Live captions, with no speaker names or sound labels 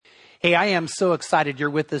Hey, I am so excited you're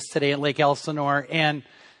with us today at Lake Elsinore. And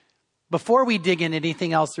before we dig into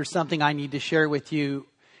anything else, there's something I need to share with you.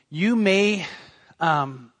 You may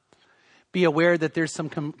be aware that there's some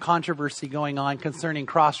controversy going on concerning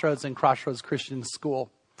Crossroads and Crossroads Christian School.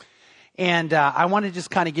 And I want to just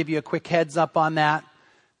kind of give you a quick heads up on that.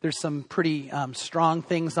 There's some pretty strong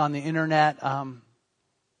things on the internet, some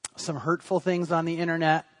hurtful things on the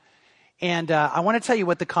internet. And I want to tell you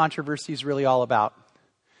what the controversy is really all about.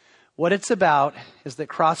 What it's about is that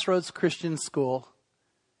Crossroads Christian School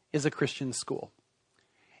is a Christian school.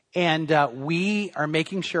 And we are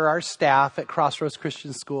making sure our staff at Crossroads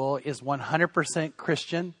Christian School is 100%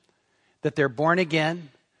 Christian, that they're born again,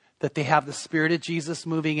 that they have the Spirit of Jesus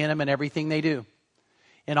moving in them in everything they do.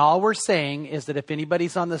 And all we're saying is that if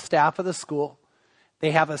anybody's on the staff of the school,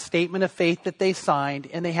 they have a statement of faith that they signed,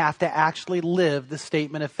 and they have to actually live the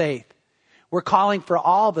statement of faith. We're calling for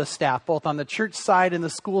all the staff, both on the church side and the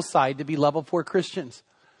school side, to be level 4 Christians.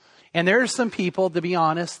 And there are some people, to be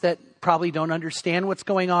honest, that probably don't understand what's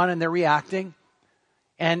going on and they're reacting.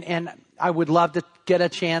 And I would love to get a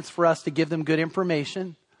chance for us to give them good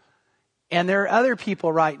information. And there are other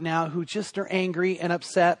people right now who just are angry and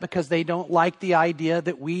upset because they don't like the idea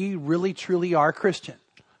that we really, truly are Christian.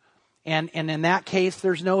 And in that case,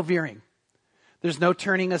 there's no veering. There's no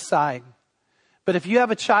turning aside. But if you have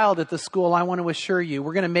a child at the school, I want to assure you,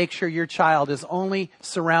 we're going to make sure your child is only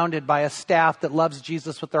surrounded by a staff that loves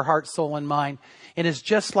Jesus with their heart, soul, and mind. And is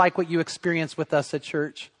just like what you experience with us at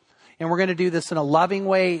church. And we're going to do this in a loving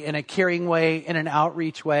way, in a caring way, in an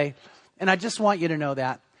outreach way. And I just want you to know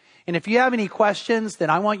that. And if you have any questions, then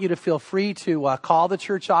I want you to feel free to call the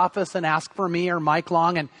church office and ask for me or Mike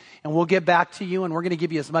Long, and we'll get back to you, and we're going to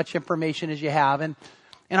give you as much information as you have. And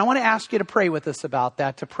I want to ask you to pray with us about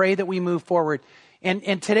that, to pray that we move forward.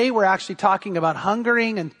 And today we're actually talking about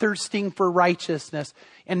hungering and thirsting for righteousness.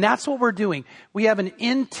 And that's what we're doing. We have an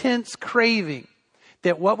intense craving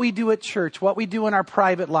that what we do at church, what we do in our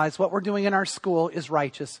private lives, what we're doing in our school is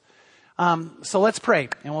righteous. So let's pray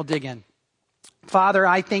and we'll dig in. Father,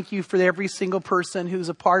 I thank you for every single person who's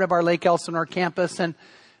a part of our Lake Elsinore campus and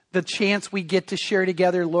the chance we get to share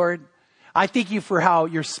together, Lord. I thank you for how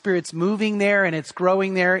your Spirit's moving there and it's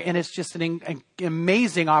growing there, and it's just an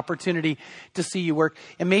amazing opportunity to see you work.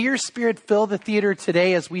 And may your Spirit fill the theater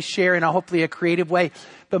today as we share in hopefully a creative way.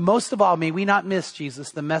 But most of all, may we not miss,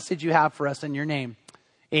 Jesus, the message you have for us in your name.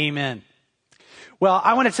 Amen. Well,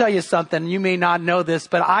 I want to tell you something. You may not know this,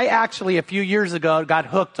 but I actually a few years ago got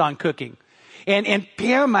hooked on cooking. And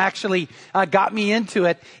Pam actually got me into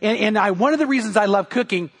it. And one of the reasons I love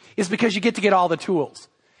cooking is because you get all the tools.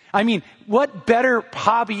 I mean, what better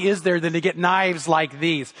hobby is there than to get knives like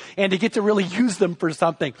these and to get to really use them for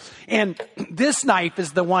something? And this knife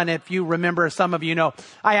is the one, if you remember, some of you know,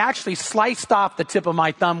 I actually sliced off the tip of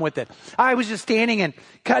my thumb with it. I was just standing and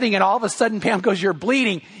cutting, and all of a sudden Pam goes, "You're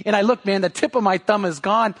bleeding." And I look, man, the tip of my thumb is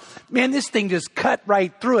gone. Man, this thing just cut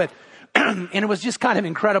right through it. And it was just kind of an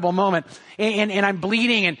incredible moment. And I'm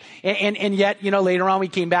bleeding. And yet, later on we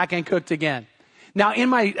came back and cooked again. Now, in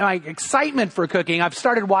my excitement for cooking, I've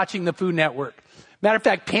started watching the Food Network. Matter of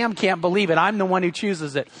fact, Pam can't believe it. I'm the one who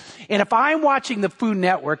chooses it. And if I'm watching the Food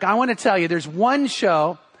Network, I want to tell you there's one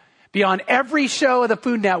show beyond every show of the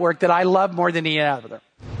Food Network that I love more than any other.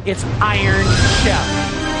 It's Iron Chef.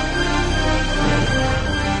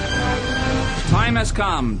 Time has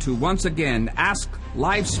come to once again ask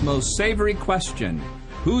life's most savory question.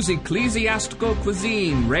 Whose ecclesiastical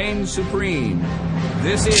cuisine reigns supreme?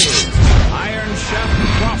 This is Iron Chef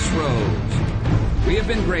Crossroads. We have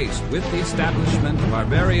been graced with the establishment of our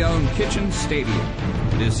very own kitchen stadium.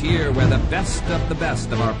 It is here where the best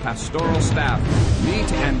of our pastoral staff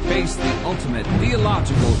meet and face the ultimate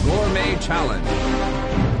theological gourmet challenge.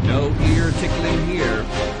 No ear tickling here.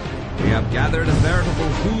 We have gathered a veritable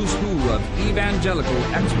who's who of evangelical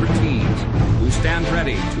expertise who stand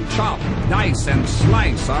ready to chop, dice, and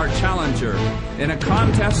slice our challenger in a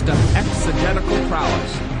contest of exegetical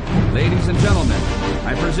prowess. Ladies and gentlemen,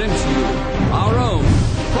 I present to you our own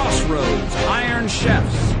Crossroads Iron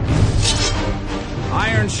Chefs.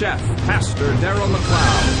 Iron Chef Pastor Darrell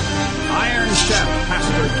McLeod, Iron Chef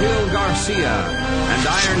Pastor Gil Garcia, and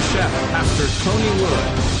Iron Chef Pastor Tony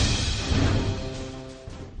Wood.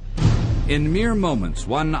 In mere moments,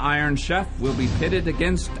 one Iron Chef will be pitted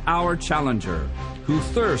against our challenger, who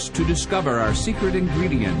thirsts to discover our secret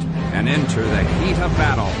ingredient and enter the heat of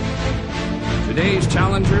battle. Today's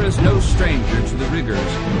challenger is no stranger to the rigors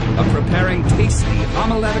of preparing tasty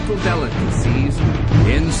homiletical delicacies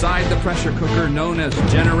inside the pressure cooker known as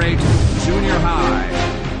Generate Junior High.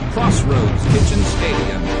 Crossroads Kitchen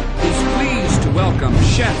Stadium is pleased to welcome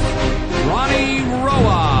Chef Ronnie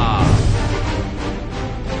Roa.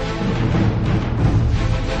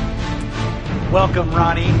 Welcome,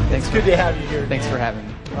 Ronnie. It's good to have you here. Thanks for having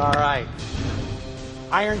me. All right.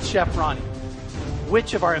 Iron Chef Ronnie,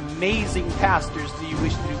 which of our amazing pastors do you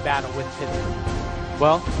wish to do battle with today?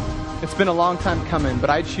 Well, it's been a long time coming, but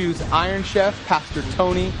I choose Iron Chef Pastor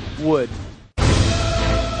Tony Wood.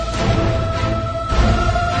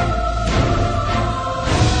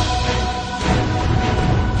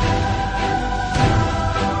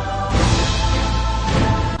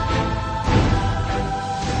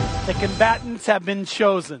 The combatants have been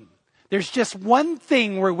chosen. There's just one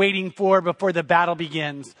thing we're waiting for before the battle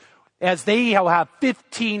begins, as they will have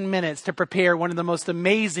 15 minutes to prepare one of the most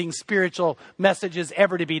amazing spiritual messages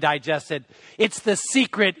ever to be digested. It's the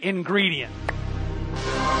secret ingredient.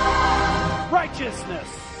 Righteousness.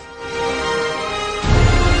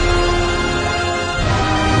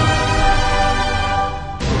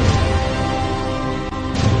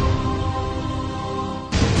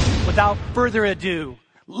 Without further ado,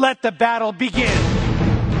 let the battle begin.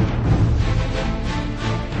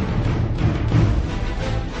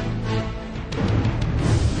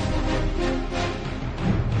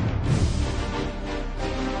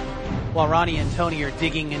 While Ronnie and Tony are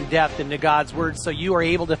digging in depth into God's Word so you are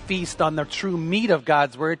able to feast on the true meat of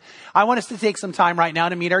God's Word, I want us to take some time right now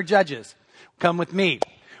to meet our judges. Come with me.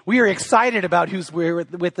 We are excited about who's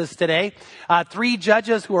with us today. 3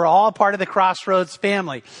 judges who are all part of the Crossroads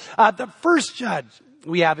family. The first judge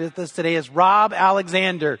we have with us today is Rob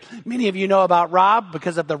Alexander. Many of you know about Rob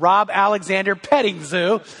because of the Rob Alexander Petting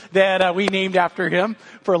Zoo that we named after him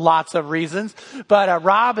for lots of reasons. But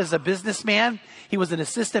Rob is a businessman. He was an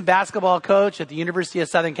assistant basketball coach at the University of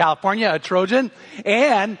Southern California, a Trojan.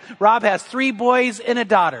 And Rob has 3 boys and a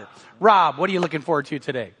daughter. Rob, what are you looking forward to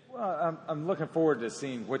today? Well, I'm looking forward to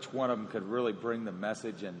seeing which one of them could really bring the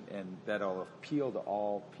message and that'll appeal to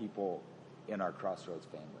all people in our Crossroads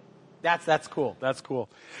family. That's cool. That's cool.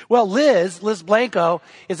 Well, Liz Blanco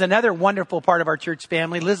is another wonderful part of our church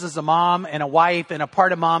family. Liz is a mom and a wife and a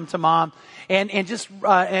part of Mom to Mom and just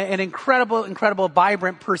an incredible,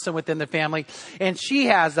 vibrant person within the family. And she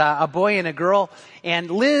has a boy and a girl. And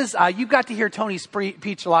Liz, you got to hear Tony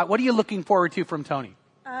preach a lot. What are you looking forward to from Tony?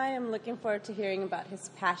 I am looking forward to hearing about his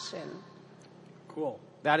passion. Cool.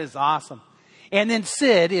 That is awesome. And then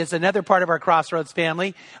Sid is another part of our Crossroads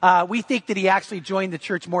family. We think that he actually joined the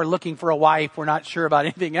church more looking for a wife. We're not sure about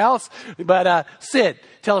anything else. But Sid,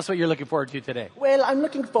 tell us what you're looking forward to today. Well, I'm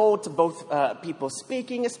looking forward to both people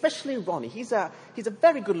speaking, especially Ronnie. He's a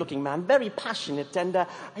very good-looking man, very passionate, and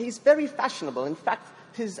he's very fashionable. In fact,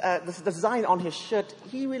 the design on his shirt,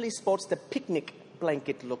 he really sports the picnic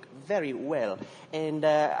blanket look very well. And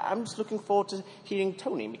I'm just looking forward to hearing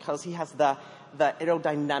Tony because he has the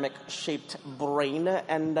aerodynamic shaped brain,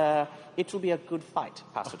 and it will be a good fight,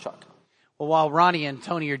 Pastor Chuck. Well, while Ronnie and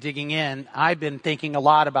Tony are digging in, I've been thinking a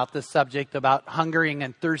lot about this subject, about hungering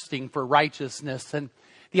and thirsting for righteousness and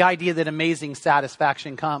the idea that amazing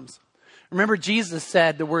satisfaction comes. Remember, Jesus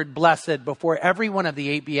said the word blessed before every one of the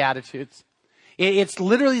 8 Beatitudes. It's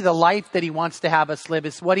literally the life that he wants to have us live.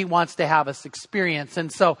 It's what he wants to have us experience.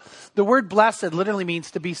 And so the word blessed literally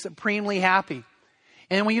means to be supremely happy.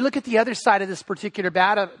 And when you look at the other side of this particular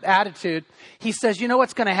attitude, he says, you know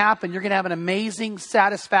what's going to happen? You're going to have an amazing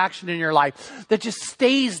satisfaction in your life that just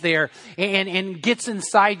stays there and gets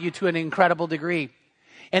inside you to an incredible degree.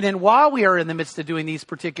 And then while we are in the midst of doing these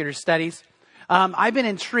particular studies, I've been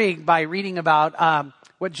intrigued by reading about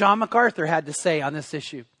what John MacArthur had to say on this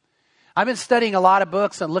issue. I've been studying a lot of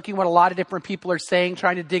books and looking what a lot of different people are saying,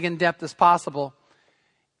 trying to dig in depth as possible.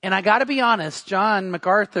 And I got to be honest, John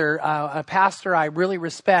MacArthur, a pastor I really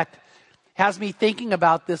respect, has me thinking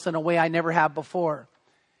about this in a way I never have before.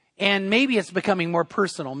 And maybe it's becoming more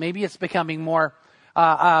personal. Maybe it's becoming more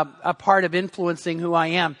a part of influencing who I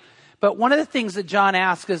am. But one of the things that John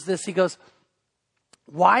asks is this. He goes,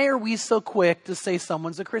 why are we so quick to say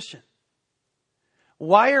someone's a Christian?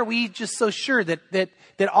 Why are we just so sure that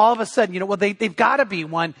all of a sudden, they've got to be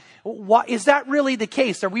one? Is that really the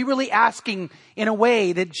case? Are we really asking in a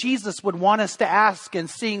way that Jesus would want us to ask and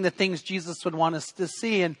seeing the things Jesus would want us to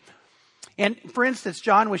see? And for instance,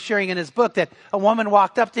 John was sharing in his book that a woman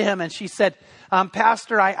walked up to him and she said,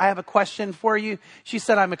 Pastor, I have a question for you. She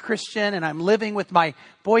said, I'm a Christian and I'm living with my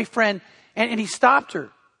boyfriend. And he stopped her.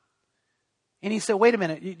 And he said, wait a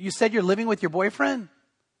minute, you said you're living with your boyfriend?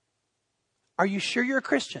 Are you sure you're a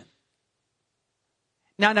Christian?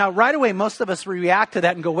 Now, right away, most of us react to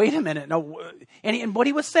that and go, wait a minute. No. And what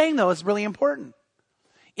he was saying, though, is really important.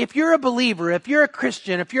 If you're a believer, if you're a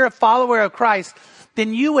Christian, if you're a follower of Christ,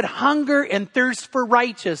 then you would hunger and thirst for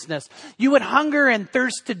righteousness. You would hunger and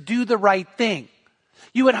thirst to do the right thing.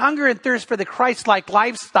 You would hunger and thirst for the Christ-like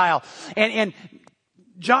lifestyle. And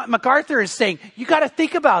John MacArthur is saying, you got to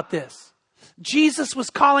think about this. Jesus was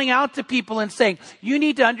calling out to people and saying, you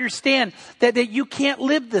need to understand that you can't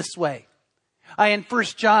live this way. In 1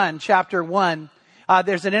 John chapter 1,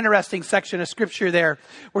 there's an interesting section of scripture there.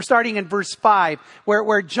 We're starting in verse 5,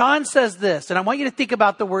 where John says this, and I want you to think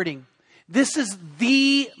about the wording. This is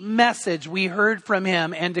the message we heard from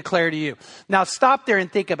him and declare to you. Now stop there and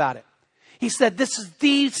think about it. He said, this is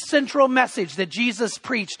the central message that Jesus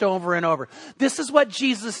preached over and over. This is what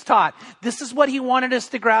Jesus taught. This is what he wanted us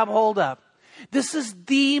to grab hold of. This is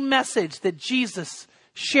the message that Jesus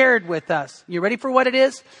shared with us. You ready for what it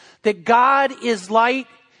is? That God is light,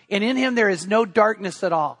 and in him there is no darkness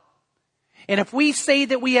at all. And if we say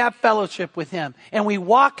that we have fellowship with him and we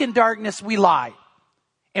walk in darkness, we lie.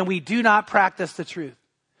 And we do not practice the truth.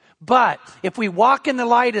 But if we walk in the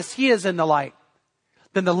light as he is in the light,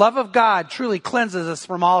 then the love of God truly cleanses us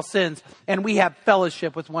from all sins, and we have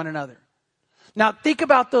fellowship with one another. Now think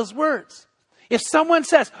about those words. If someone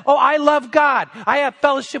says, oh, I love God, I have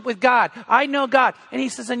fellowship with God, I know God, and he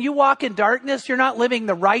says, and you walk in darkness, you're not living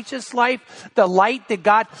the righteous life, the light that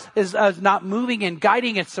God is not moving and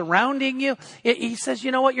guiding and surrounding you, he says,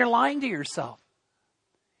 you know what, you're lying to yourself.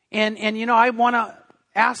 And I want to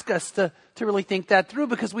ask us to really think that through,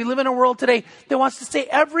 because we live in a world today that wants to say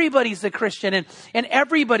everybody's a Christian and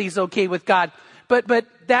everybody's okay with God. But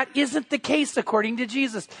that isn't the case according to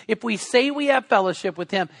Jesus. If we say we have fellowship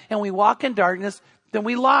with him and we walk in darkness, then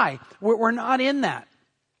we lie. We're not in that.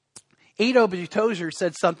 A.W. Tozer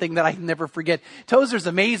said something that I never forget. Tozer's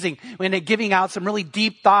amazing when giving out some really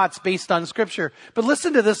deep thoughts based on scripture. But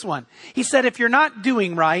listen to this one. He said, if you're not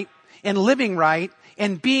doing right and living right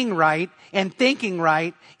and being right and thinking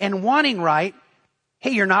right and wanting right,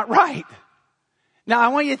 hey, you're not right. Now, I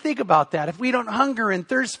want you to think about that. If we don't hunger and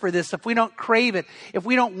thirst for this, if we don't crave it, if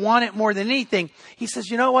we don't want it more than anything, he says,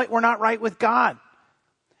 you know what? We're not right with God.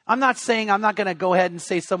 I'm not saying I'm not going to go ahead and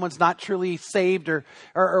say someone's not truly saved or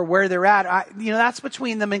where they're at. That's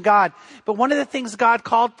between them and God. But one of the things God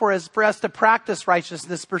called for is for us to practice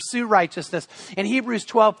righteousness, pursue righteousness. In Hebrews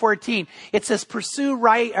 12:14, it says, pursue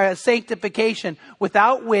sanctification,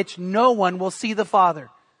 without which no one will see the Father.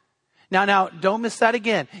 Now, don't miss that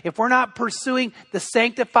again. If we're not pursuing the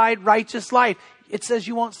sanctified, righteous life, it says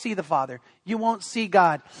you won't see the Father. You won't see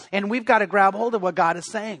God. And we've got to grab hold of what God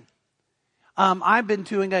is saying. I've been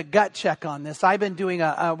doing a gut check on this. I've been doing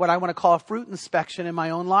what I want to call a fruit inspection in my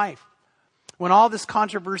own life. When all this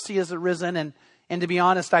controversy has arisen, and to be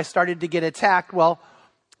honest, I started to get attacked, well,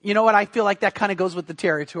 you know what? I feel like that kind of goes with the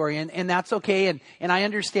territory, and that's okay. And I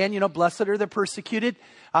understand, blessed are the persecuted,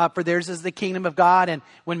 for theirs is the kingdom of God. And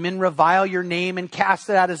when men revile your name and cast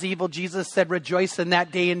it out as evil, Jesus said, rejoice in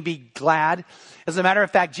that day and be glad. As a matter of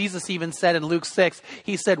fact, Jesus even said in Luke 6,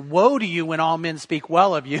 he said, woe to you when all men speak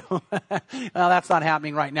well of you. Well, that's not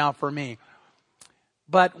happening right now for me.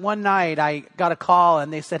 But one night I got a call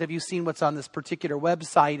and they said, have you seen what's on this particular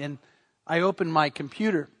website? And I opened my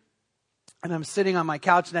computer and I'm sitting on my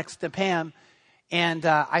couch next to Pam, and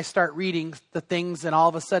I start reading the things, and all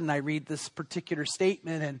of a sudden I read this particular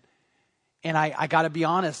statement, and I got to be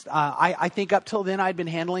honest, I think up till then I'd been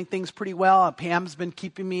handling things pretty well. Pam's been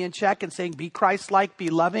keeping me in check and saying, be Christ-like, be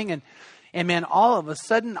loving, and man, all of a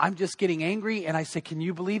sudden I'm just getting angry, and I said, can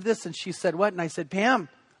you believe this? And she said, what? And I said, Pam,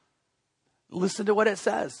 listen to what it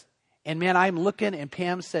says. And man, I'm looking, and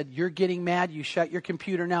Pam said, you're getting mad. You shut your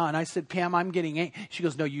computer now. And I said, Pam, I'm getting angry. She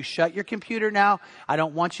goes, no, you shut your computer now. I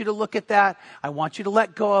don't want you to look at that. I want you to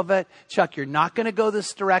let go of it. Chuck, you're not going to go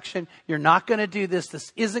this direction. You're not going to do this.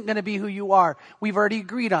 This isn't going to be who you are. We've already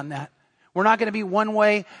agreed on that. We're not going to be one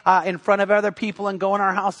way in front of other people and go in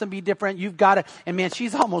our house and be different. You've got to, and man,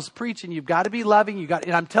 she's almost preaching. You've got to be loving.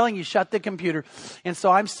 And I'm telling you, shut the computer. And so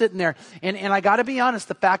I'm sitting there, and I got to be honest,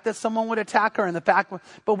 the fact that someone would attack her, and the fact,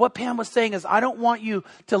 but what Pam was saying is, I don't want you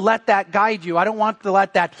to let that guide you. I don't want to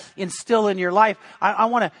let that instill in your life. I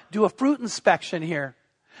want to do a fruit inspection here.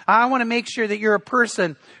 I want to make sure that you're a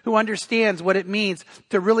person who understands what it means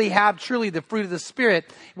to really have truly the fruit of the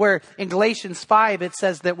Spirit, where in Galatians 5, it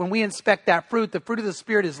says that when we inspect that fruit, the fruit of the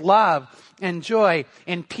Spirit is love and joy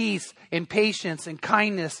and peace and patience and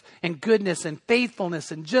kindness and goodness and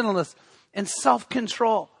faithfulness and gentleness and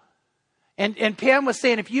self-control. And Pam was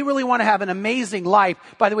saying, if you really want to have an amazing life,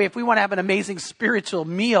 by the way, if we want to have an amazing spiritual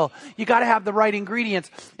meal, you got to have the right ingredients.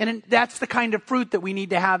 And that's the kind of fruit that we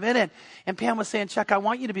need to have in it. And Pam was saying, Chuck, I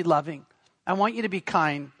want you to be loving. I want you to be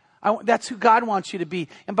kind. That's who God wants you to be.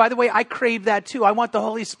 And by the way, I crave that too. I want the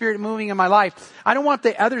Holy Spirit moving in my life. I don't want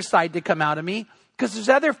the other side to come out of me, because there's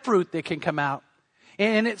other fruit that can come out.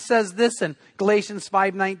 And it says this in Galatians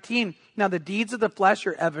 5:19. Now the deeds of the flesh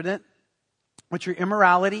are evident, which are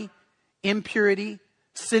immorality, impurity,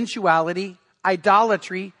 sensuality,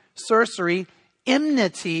 idolatry, sorcery,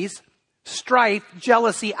 enmities, strife,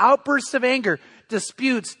 jealousy, outbursts of anger,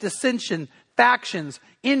 disputes, dissension, factions,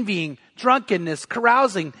 envying, drunkenness,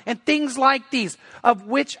 carousing, and things like these, of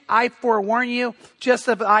which I forewarn you, just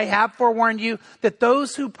as I have forewarned you, that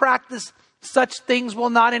those who practice such things will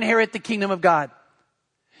not inherit the kingdom of God.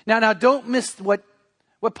 Now don't miss what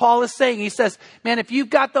Paul is saying. He says, man, if you've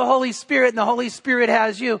got the Holy Spirit and the Holy Spirit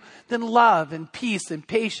has you, then love and peace and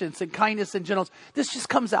patience and kindness and gentleness, this just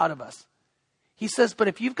comes out of us. He says, but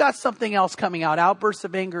if you've got something else coming out, outbursts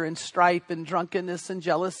of anger and strife and drunkenness and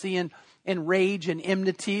jealousy and rage and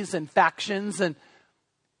enmities and factions, and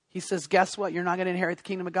he says, guess what? You're not going to inherit the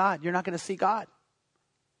kingdom of God. You're not going to see God.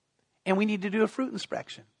 And we need to do a fruit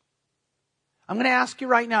inspection. I'm going to ask you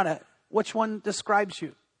right now which one describes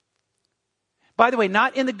you. By the way,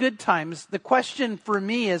 not in the good times. The question for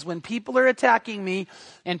me is when people are attacking me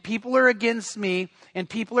and people are against me and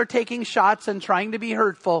people are taking shots and trying to be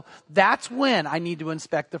hurtful, that's when I need to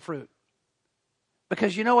inspect the fruit.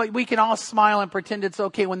 Because you know what? We can all smile and pretend it's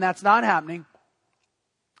okay when that's not happening.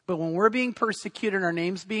 But when we're being persecuted and our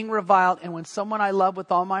name's being reviled and when someone I love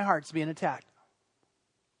with all my heart's being attacked,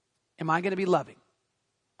 am I going to be loving?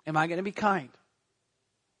 Am I going to be kind?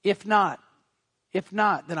 If not,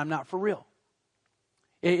 then I'm not for real.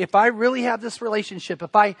 If I really have this relationship,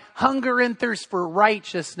 if I hunger and thirst for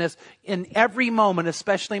righteousness in every moment,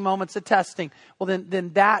 especially moments of testing, well,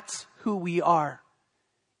 then that's who we are.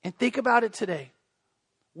 And think about it today.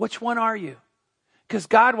 Which one are you? Because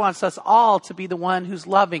God wants us all to be the one who's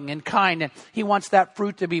loving and kind, and He wants that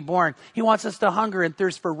fruit to be born. He wants us to hunger and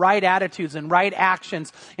thirst for right attitudes and right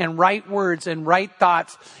actions and right words and right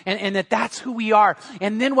thoughts, and that's who we are.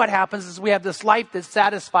 And then what happens is we have this life that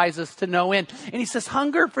satisfies us to no end. And He says,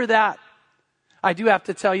 hunger for that. I do have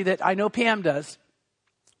to tell you that I know Pam does.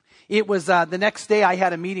 It was the next day I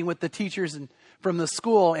had a meeting with the teachers from the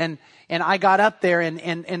school, and I got up there,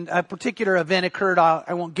 and a particular event occurred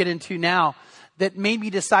I won't get into now, that made me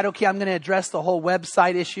decide, okay, I'm going to address the whole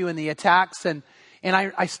website issue and the attacks. And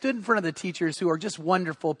I stood in front of the teachers who are just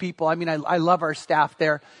wonderful people. I mean, I love our staff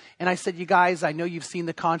there. And I said, you guys, I know you've seen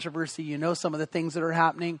the controversy. You know some of the things that are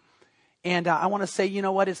happening. And I want to say, you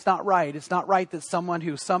know what? It's not right. It's not right that someone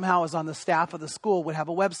who somehow is on the staff of the school would have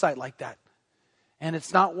a website like that. And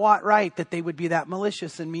it's not right that they would be that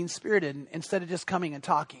malicious and mean-spirited instead of just coming and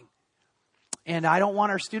talking. And I don't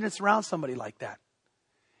want our students around somebody like that.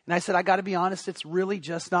 And I said, I got to be honest, it's really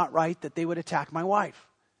just not right that they would attack my wife.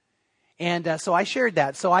 And so I shared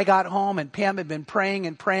that. So I got home, and Pam had been praying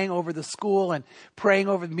over the school and praying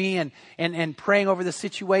over me and praying over the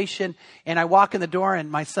situation. And I walk in the door, and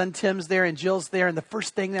my son Tim's there and Jill's there. And the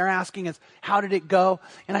first thing they're asking is, how did it go?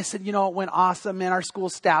 And I said, you know, it went awesome, man. Our school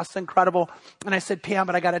staff's incredible. And I said, Pam,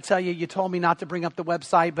 but I got to tell you, you told me not to bring up the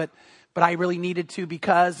website, but I really needed to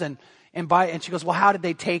because... And she goes, well, how did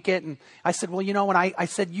they take it? And I said, well, you know, when I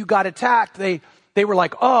said you got attacked, they were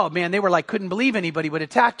like, oh man, they were like, couldn't believe anybody would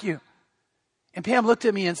attack you. And Pam looked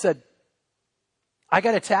at me and said, I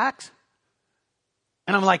got attacked?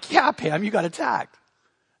 And I'm like, yeah, Pam, you got attacked.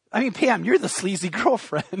 I mean, Pam, you're the sleazy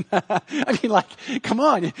girlfriend. I mean, like, come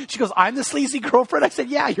on. She goes, I'm the sleazy girlfriend? I said,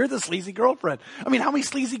 yeah, you're the sleazy girlfriend. I mean, how many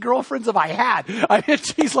sleazy girlfriends have I had? I mean,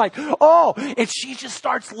 she's like, oh, and she just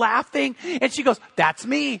starts laughing. And she goes, that's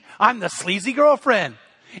me. I'm the sleazy girlfriend.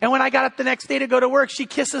 And when I got up the next day to go to work, she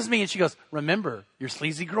kisses me and she goes, remember, your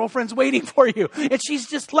sleazy girlfriend's waiting for you. And she's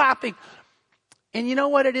just laughing. And you know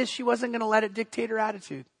what it is? She wasn't going to let it dictate her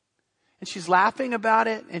attitude. And she's laughing about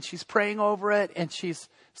it, and she's praying over it, and she's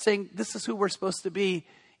saying, this is who we're supposed to be.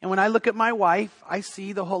 And when I look at my wife, I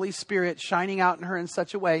see the Holy Spirit shining out in her in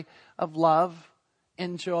such a way of love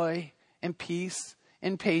and joy and peace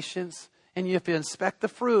and patience. And if you inspect the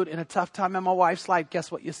fruit in a tough time in my wife's life,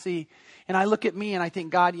 guess what you see? And I look at me and I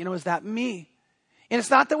think, God, you know, is that me? And it's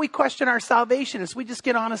not that we question our salvation. It's we just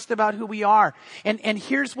get honest about who we are. And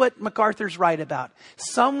here's what MacArthur's right about.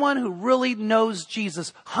 Someone who really knows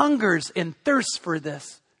Jesus hungers and thirsts for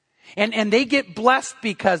this. And they get blessed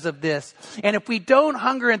because of this. And if we don't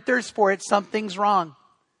hunger and thirst for it, something's wrong.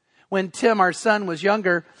 When Tim, our son, was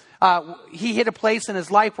younger, he hit a place in his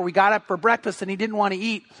life where we got up for breakfast and he didn't want to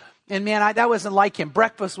eat. And man, that wasn't like him.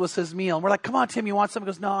 Breakfast was his meal. And we're like, come on, Tim, you want something?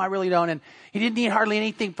 He goes, no, I really don't. And he didn't eat hardly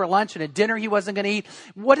anything for lunch. And at dinner, he wasn't going to eat.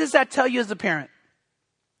 What does that tell you as a parent?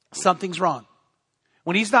 Something's wrong.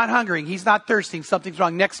 When he's not hungering, he's not thirsting, something's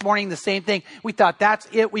wrong. Next morning, the same thing. We thought, that's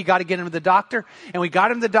it. We got to get him to the doctor. And we got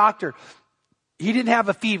him to the doctor. He didn't have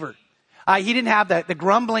a fever. He didn't have the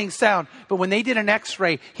grumbling sound, but when they did an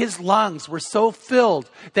x-ray, his lungs were so filled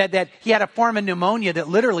that he had a form of pneumonia that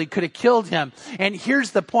literally could have killed him. And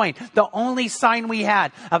here's the point. The only sign we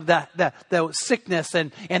had of the sickness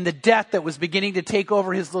and the death that was beginning to take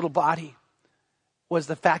over his little body was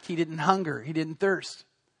the fact he didn't hunger, he didn't thirst.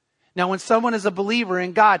 Now, when someone is a believer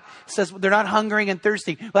in God, says they're not hungering and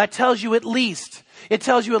thirsting, well, that tells you at least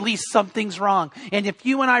something's wrong. And if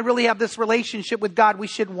you and I really have this relationship with God, we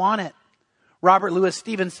should want it. Robert Louis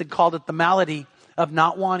Stevenson called it the malady of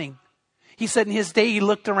not wanting. He said in his day, he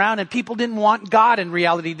looked around and people didn't want God in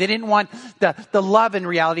reality. They didn't want the love in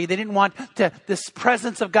reality. They didn't want this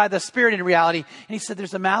presence of God, the Spirit in reality. And he said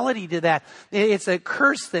there's a malady to that. It's a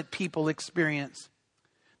curse that people experience.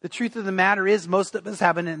 The truth of the matter is most of us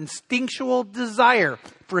have an instinctual desire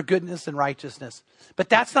for goodness and righteousness. But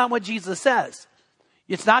that's not what Jesus says.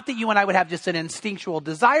 It's not that you and I would have just an instinctual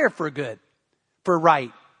desire for good, for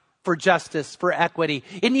right, for justice, for equity.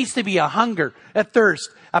 It needs to be a hunger, a thirst,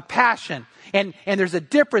 a passion. And there's a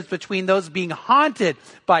difference between those being haunted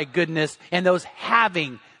by goodness and those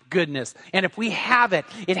having goodness. And if we have it,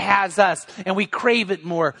 it has us. And we crave it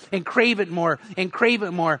more and crave it more and crave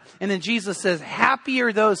it more. And then Jesus says, happy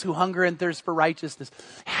are those who hunger and thirst for righteousness.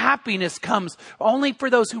 Happiness comes only for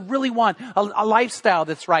those who really want a lifestyle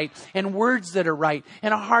that's right and words that are right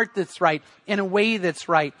and a heart that's right and a way that's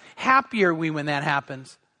right. Happy are we when that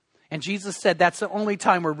happens. And Jesus said that's the only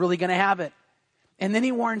time we're really going to have it. And then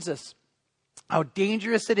he warns us how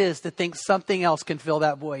dangerous it is to think something else can fill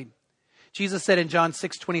that void. Jesus said in John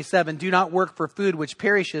 6:27, do not work for food which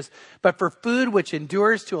perishes, but for food which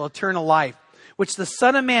endures to eternal life, which the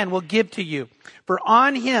Son of Man will give to you. For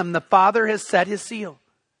on him the Father has set his seal.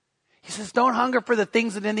 He says, don't hunger for the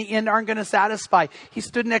things that in the end aren't going to satisfy. He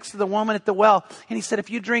stood next to the woman at the well and he said, if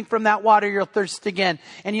you drink from that water, you'll thirst again.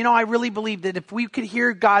 And you know, I really believe that if we could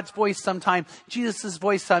hear God's voice sometime, Jesus'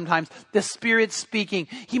 voice sometimes, the Spirit speaking,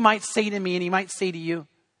 he might say to me and he might say to you,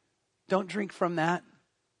 don't drink from that.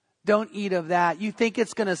 Don't eat of that. You think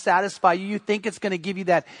it's going to satisfy you. You think it's going to give you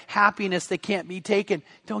that happiness that can't be taken.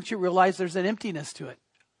 Don't you realize there's an emptiness to it?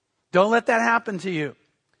 Don't let that happen to you.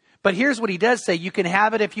 But here's what he does say. You can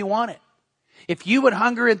have it if you want it. If you would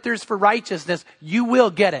hunger and thirst for righteousness, you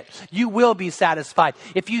will get it. You will be satisfied.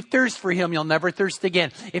 If you thirst for him, you'll never thirst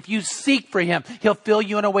again. If you seek for him, he'll fill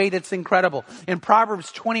you in a way that's incredible. In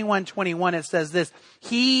Proverbs 21:21, it says this,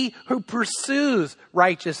 he who pursues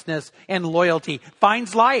righteousness and loyalty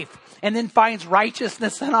finds life and then finds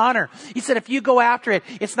righteousness and honor. He said, if you go after it,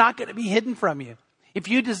 it's not going to be hidden from you. If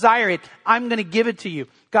you desire it, I'm going to give it to you.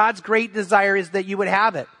 God's great desire is that you would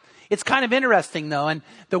have it. It's kind of interesting, though, and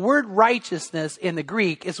the word righteousness in the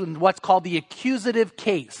Greek is in what's called the accusative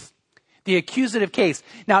case. The accusative case.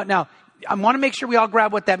 Now, I want to make sure we all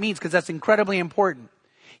grab what that means because that's incredibly important.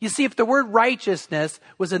 You see, if the word righteousness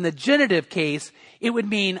was in the genitive case, it would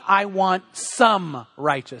mean I want some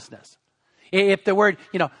righteousness. If the word,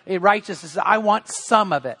 righteousness, I want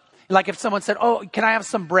some of it. Like if someone said, oh, can I have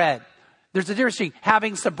some bread? There's a difference between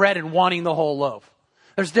having some bread and wanting the whole loaf.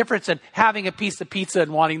 There's a difference in having a piece of pizza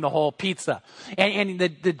and wanting the whole pizza. And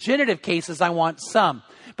the genitive case is I want some.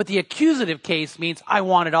 But the accusative case means I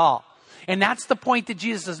want it all. And that's the point that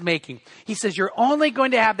Jesus is making. He says you're only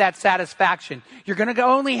going to have that satisfaction. You're going to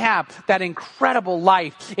only have that incredible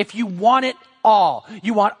life if you want it all.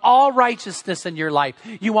 You want all righteousness in your life.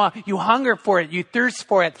 You hunger for it. You thirst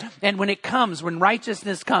for it. And when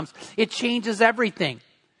righteousness comes, it changes everything.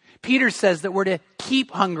 Peter says that we're to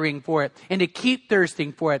keep hungering for it and to keep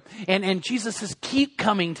thirsting for it. And Jesus says, keep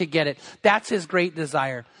coming to get it. That's his great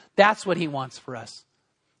desire. That's what he wants for us.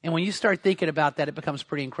 And when you start thinking about that, it becomes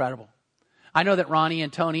pretty incredible. I know that Ronnie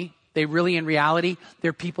and Tony, they really, in reality,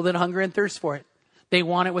 they're people that hunger and thirst for it. They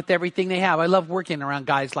want it with everything they have. I love working around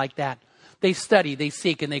guys like that. They study, they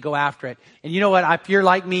seek, and they go after it. And you know what? If you're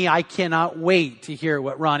like me, I cannot wait to hear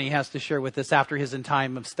what Ronnie has to share with us after his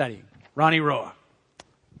time of studying. Ronnie Roa.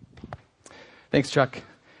 Thanks, Chuck.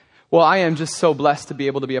 Well, I am just so blessed to be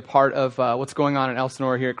able to be a part of what's going on in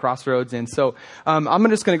Elsinore here at Crossroads. And so I'm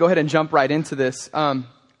just going to go ahead and jump right into this.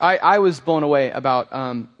 I was blown away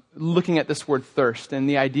about looking at this word thirst and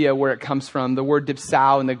the idea where it comes from. The word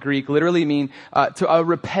dipsao in the Greek literally mean to a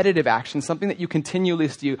repetitive action, something that you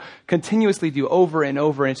continuously do over and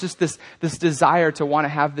over. And it's just this desire to want to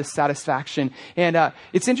have this satisfaction. And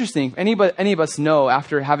it's interesting. Any of us know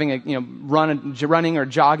after having running or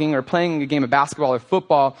jogging or playing a game of basketball or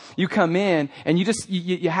football, you come in and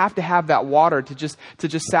you have to have that water to just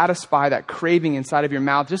satisfy that craving inside of your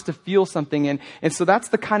mouth, just to feel something. And so that's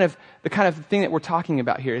the kind of thing that we're talking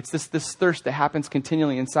about here. It's this thirst that happens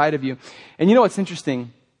continually inside of you. And you know what's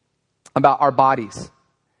interesting about our bodies?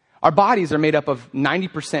 Our bodies are made up of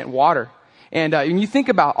 90% water. And when you think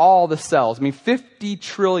about all the cells, 50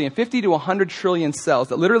 to 100 trillion cells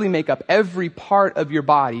that literally make up every part of your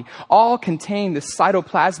body, all contain this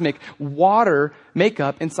cytoplasmic water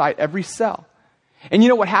makeup inside every cell. And you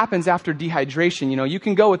know what happens after dehydration? You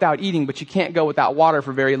can go without eating, but you can't go without water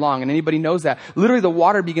for very long. And anybody knows that. Literally, the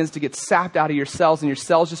water begins to get sapped out of your cells, and your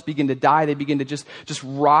cells just begin to die. They begin to just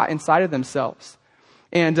rot inside of themselves.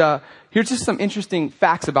 And here's just some interesting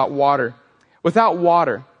facts about water. Without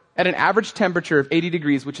water, at an average temperature of 80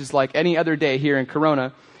 degrees, which is like any other day here in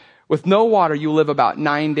Corona, with no water, you live about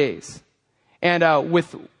 9 days. And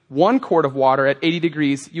with 1 quart of water at 80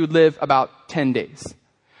 degrees, you would live about 10 days.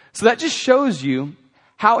 So that just shows you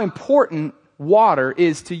how important water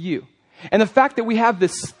is to you. And the fact that we have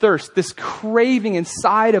this thirst, this craving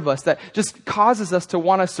inside of us that just causes us to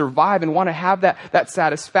want to survive and want to have that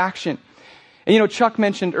satisfaction. And Chuck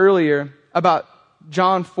mentioned earlier about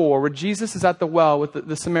John 4, where Jesus is at the well with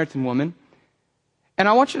the Samaritan woman. And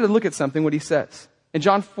I want you to look at something, what he says. In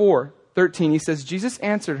John 4:13, he says, Jesus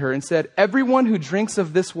answered her and said, everyone who drinks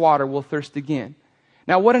of this water will thirst again.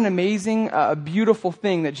 Now, what an amazing, beautiful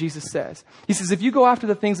thing that Jesus says. He says, if you go after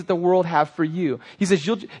the things that the world have for you, he says,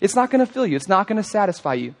 it's not going to fill you. It's not going to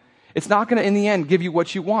satisfy you. It's not going to, in the end, give you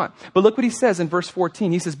what you want. But look what he says in verse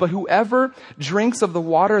 14. He says, but whoever drinks of the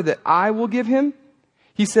water that I will give him,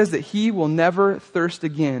 he says that he will never thirst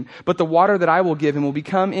again. But the water that I will give him will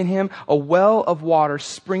become in him a well of water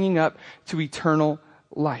springing up to eternal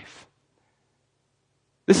life.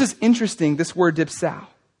 This is interesting, this word dipsao.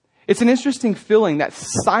 It's an interesting feeling that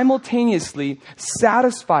simultaneously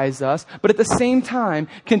satisfies us, but at the same time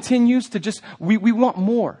continues to we want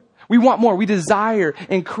more. We want more. We desire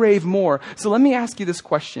and crave more. So let me ask you this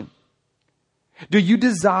question. Do you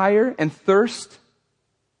desire and thirst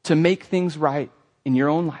to make things right in your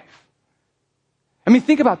own life?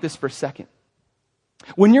 Think about this for a second.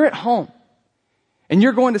 When you're at home and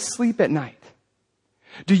you're going to sleep at night,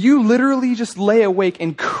 do you literally just lay awake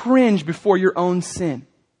and cringe before your own sin?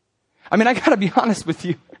 I gotta be honest with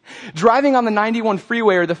you. Driving on the 91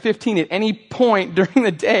 freeway or the 15 at any point during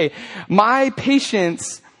the day, my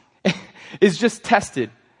patience is just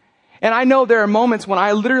tested. And I know there are moments when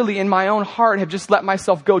I literally in my own heart have just let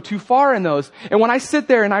myself go too far in those. And when I sit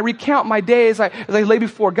there and I recount my days, as I lay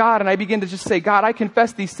before God and I begin to just say, God, I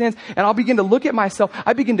confess these sins, and I'll begin to look at myself,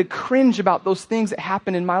 I begin to cringe about those things that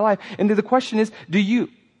happen in my life. And the question is, do you?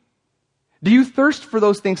 Do you thirst for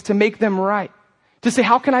those things to make them right? To say,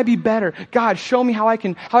 how can I be better? God, show me how I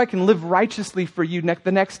can live righteously for you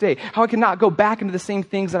the next day. How I can not go back into the same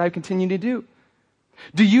things that I continue to do.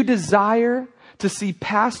 Do you desire to see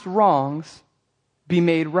past wrongs be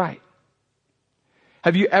made right?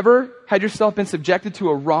 Have you ever had yourself been subjected to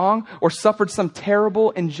a wrong or suffered some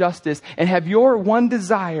terrible injustice, and have your one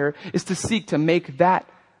desire is to seek to make that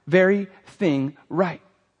very thing right?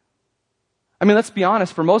 Let's be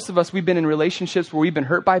honest. For most of us, we've been in relationships where we've been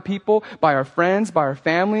hurt by people, by our friends, by our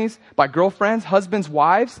families, by girlfriends, husbands,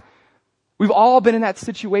 wives. We've all been in that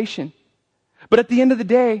situation. But at the end of the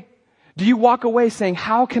day, do you walk away saying,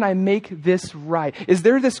 how can I make this right? Is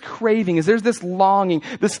there this craving? Is there this longing,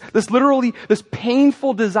 this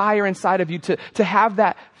painful desire inside of you to have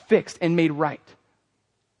that fixed and made right?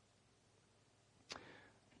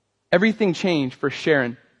 Everything changed for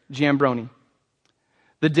Sharon Giambroni.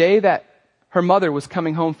 The day that her mother was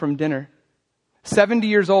coming home from dinner. 70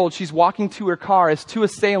 years old, she's walking to her car as 2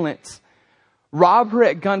 assailants rob her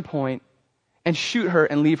at gunpoint and shoot her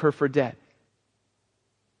and leave her for dead.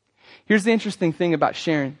 Here's the interesting thing about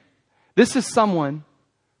Sharon. This is someone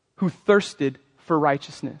who thirsted for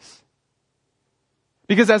righteousness.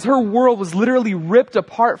 Because as her world was literally ripped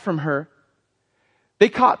apart from her, they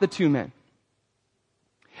caught the 2 men.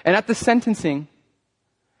 And at the sentencing,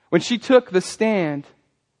 when she took the stand,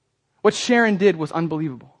 what Sharon did was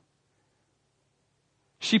unbelievable.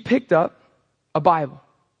 She picked up a Bible.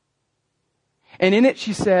 And in it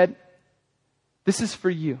she said, this is for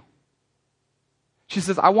you. She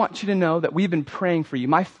says, I want you to know that we've been praying for you.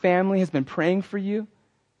 My family has been praying for you.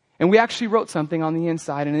 And we actually wrote something on the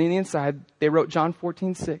inside. And on the inside, they wrote John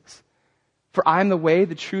 14:6. For I am the way,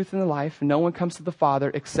 the truth, and the life, and no one comes to the Father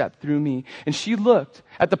except through me. And she looked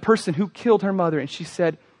at the person who killed her mother and she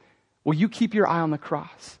said, will you keep your eye on the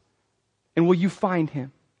cross? And will you find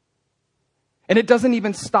him? And it doesn't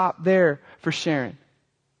even stop there for Sharon.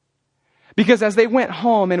 Because as they went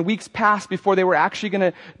home and weeks passed before they were actually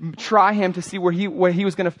going to try him to see where he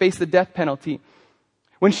was going to face the death penalty,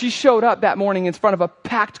 when she showed up that morning in front of a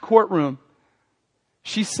packed courtroom,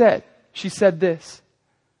 she said this,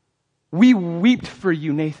 we wept for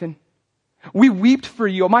you, Nathan. We wept for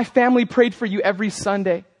you. My family prayed for you every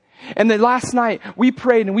Sunday. And then last night we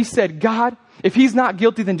prayed and we said, God, if he's not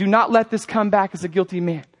guilty, then do not let this come back as a guilty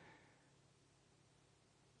man.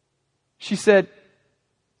 She said,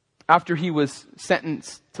 after he was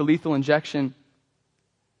sentenced to lethal injection,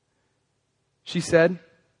 she said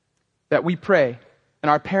that we pray, and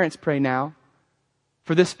our parents pray now,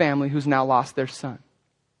 for this family who's now lost their son.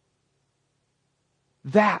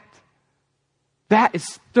 That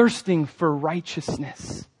is thirsting for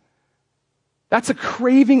righteousness. That's a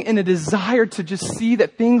craving and a desire to just see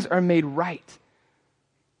that things are made right.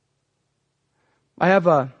 I have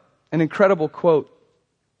an incredible quote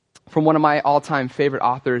from one of my all-time favorite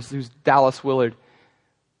authors, who's Dallas Willard.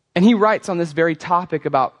 And he writes on this very topic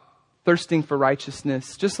about thirsting for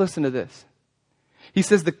righteousness. Just listen to this. He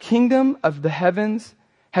says, the kingdom of the heavens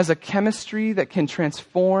has a chemistry that can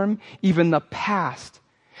transform even the past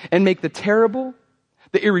and make the terrible,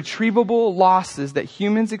 the irretrievable losses that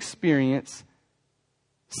humans experience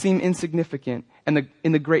seem insignificant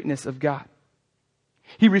in the greatness of God.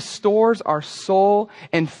 He restores our soul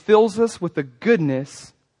and fills us with the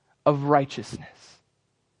goodness of righteousness.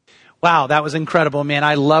 Wow, that was incredible, man.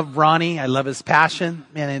 I love Ronnie. I love his passion,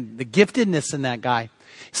 man, and the giftedness in that guy.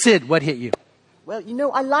 Sid, what hit you? Well,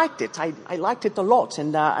 I liked it. I liked it a lot.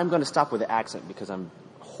 And I'm going to stop with the accent because I'm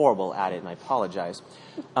horrible at it, and I apologize.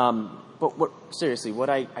 But seriously, what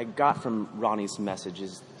I got from Ronnie's message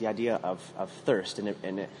is the idea of thirst.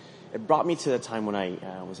 And it brought me to the time when I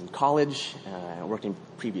was in college, working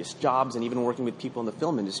previous jobs, and even working with people in the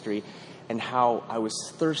film industry, and how I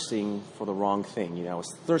was thirsting for the wrong thing. I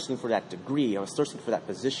was thirsting for that degree. I was thirsting for that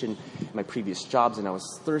position in my previous jobs, and I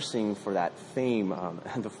was thirsting for that fame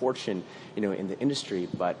and the fortune, in the industry.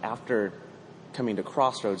 But after coming to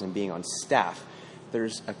Crossroads and being on staff,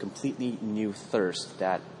 there's a completely new thirst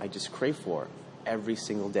that I just crave for every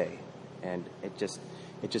single day. And it just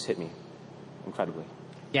hit me incredibly.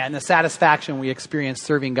 Yeah, and the satisfaction we experience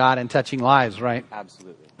serving God and touching lives, right?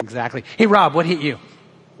 Absolutely. Exactly. Hey, Rob, what hit you?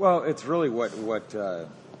 Well, it's really what the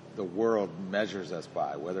world measures us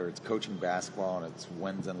by, whether it's coaching basketball and it's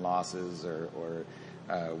wins and losses, or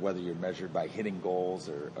whether you're measured by hitting goals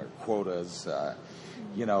or quotas,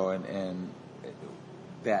 and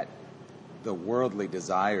that the worldly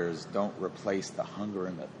desires don't replace the hunger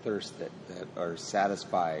and the thirst that are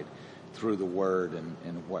satisfied through the Word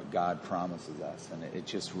and what God promises us. And it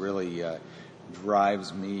just really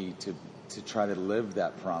drives me to try to live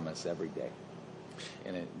that promise every day.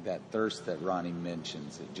 And that thirst that Ronnie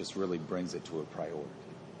mentions, it just really brings it to a priority.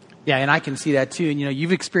 Yeah, and I can see that too. And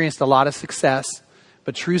you've experienced a lot of success,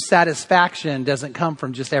 but true satisfaction doesn't come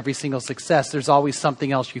from just every single success. There's always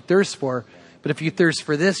something else you thirst for. But if you thirst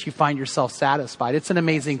for this, you find yourself satisfied. It's an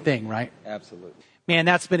amazing thing, right? Absolutely. Man,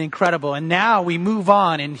 that's been incredible. And now we move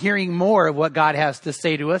on and hearing more of what God has to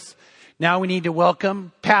say to us. Now we need to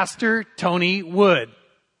welcome Pastor Tony Wood.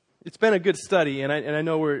 It's been a good study, and I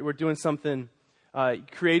know we're doing something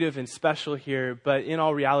creative and special here, but in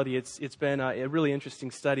all reality, it's been a really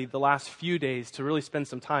interesting study the last few days to really spend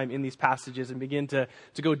some time in these passages and begin to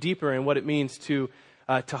go deeper in what it means to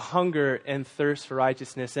hunger and thirst for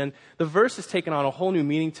righteousness. And the verse has taken on a whole new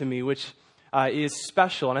meaning to me, which is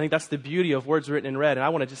special. And I think that's the beauty of Words Written in Red. And I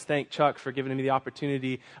want to just thank Chuck for giving me the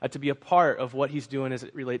opportunity to be a part of what he's doing as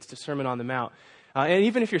it relates to Sermon on the Mount. And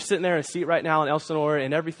even if you're sitting there in a seat right now in Elsinore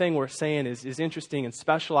and everything we're saying is interesting and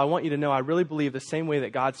special, I want you to know I really believe the same way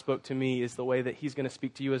that God spoke to me is the way that he's going to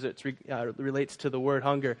speak to you as it relates to the word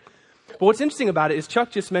hunger. But what's interesting about it is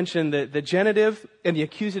Chuck just mentioned the genitive and the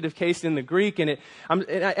accusative case in the Greek. And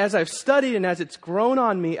as I've studied and as it's grown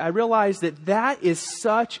on me, I realize that is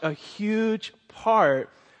such a huge part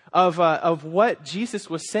of what Jesus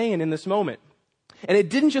was saying in this moment. And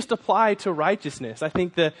it didn't just apply to righteousness. I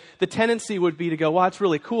think the tendency would be to go, well, that's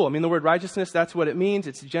really cool. I mean, the word righteousness, that's what it means.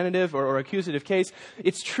 It's a genitive or accusative case.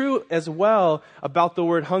 It's true as well about the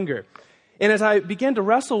word hunger. And as I began to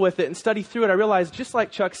wrestle with it and study through it, I realized, just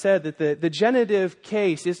like Chuck said, that the genitive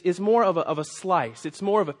case is more of a slice. It's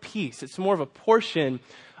more of a piece. It's more of a portion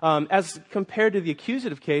as compared to the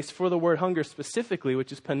accusative case for the word hunger specifically,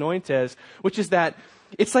 which is panointes, which is that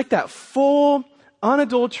it's like that full,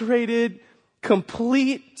 unadulterated,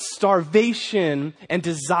 complete starvation and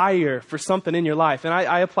desire for something in your life. And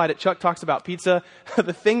I applied it. Chuck talks about pizza.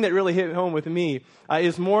 The thing that really hit home with me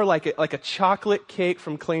is more like a chocolate cake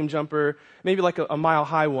from Claim Jumper, maybe like a Mile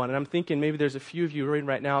High one. And I'm thinking maybe there's a few of you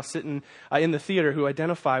right now sitting in the theater who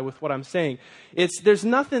identify with what I'm saying. There's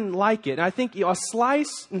nothing like it. And I think a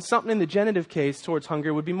slice and something in the genitive case towards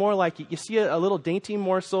hunger would be more like you see a little dainty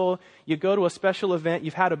morsel, you go to a special event,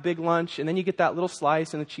 you've had a big lunch, and then you get that little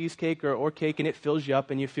slice and a cheesecake or cake, and it fills you up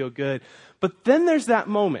and you feel good. But then there's that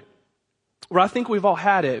moment where I think we've all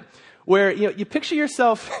had it, where you picture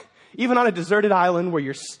yourself even on a deserted island where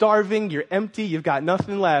you're starving, you're empty, you've got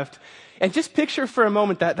nothing left. And just picture for a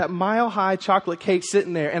moment that mile-high chocolate cake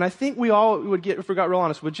sitting there. And I think we all would get, if we got real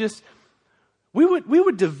honest, we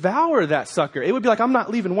would devour that sucker. It would be like, I'm not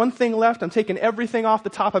leaving one thing left. I'm taking everything off the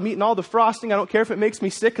top. I'm eating all the frosting. I don't care if it makes me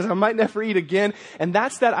sick because I might never eat again. And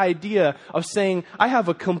that's that idea of saying, I have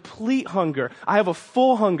a complete hunger. I have a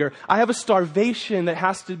full hunger. I have a starvation that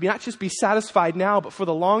has to be not just be satisfied now, but for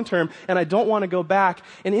the long term. And I don't want to go back.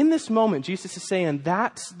 And in this moment, Jesus is saying,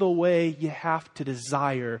 that's the way you have to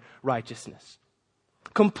desire righteousness.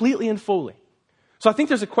 Completely and fully. So I think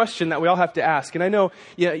there's a question that we all have to ask. And I know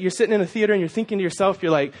you're sitting in a theater and you're thinking to yourself,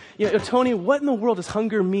 you're like, Tony, what in the world does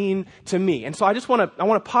hunger mean to me? And so I want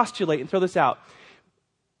to postulate and throw this out.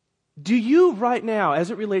 Do you right now,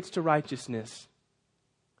 as it relates to righteousness,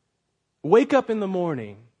 wake up in the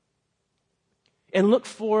morning and look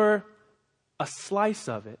for a slice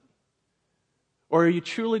of it? Or are you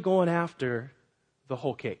truly going after the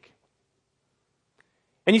whole cake?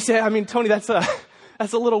 And you say, Tony,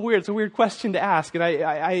 that's a little weird. It's a weird question to ask, and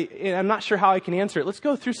I'm not sure how I can answer it. Let's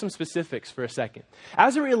go through some specifics for a second.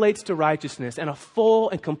 As it relates to righteousness and a full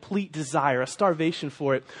and complete desire, a starvation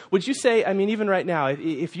for it, would you say, even right now,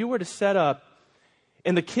 if you were to set up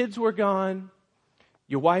and the kids were gone,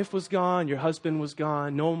 your wife was gone, your husband was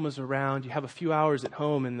gone, no one was around, you have a few hours at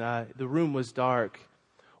home and the room was dark,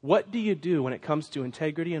 what do you do when it comes to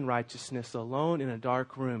integrity and righteousness alone in a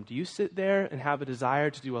dark room? Do you sit there and have a desire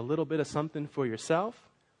to do a little bit of something for yourself?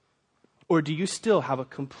 Or do you still have a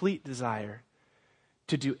complete desire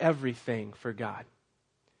to do everything for God?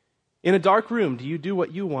 In a dark room, do you do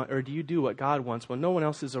what you want or do you do what God wants? When no one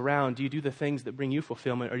else is around, do you do the things that bring you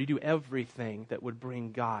fulfillment or do you do everything that would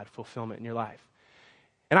bring God fulfillment in your life?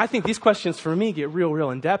 And I think these questions for me get real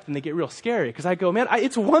in depth and they get real scary because I go, man,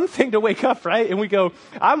 it's one thing to wake up, right? And we go,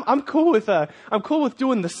 I'm cool with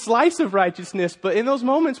doing the slice of righteousness, but in those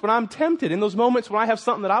moments when I'm tempted, in those moments when I have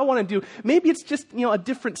something that I want to do, maybe it's just, a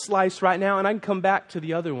different slice right now and I can come back to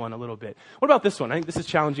the other one a little bit. What about this one? I think this is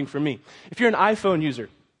challenging for me. If you're an iPhone user,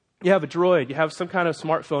 you have a Droid, you have some kind of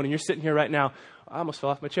smartphone and you're sitting here right now. I almost fell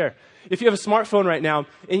off my chair. If you have a smartphone right now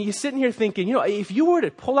and you're sitting here thinking, if you were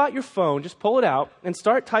to pull out your phone, just pull it out and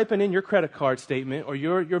start typing in your credit card statement or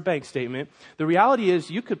your bank statement, the reality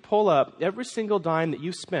is you could pull up every single dime that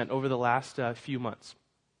you've spent over the last few months.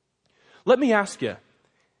 Let me ask you,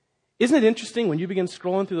 isn't it interesting when you begin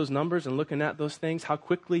scrolling through those numbers and looking at those things, how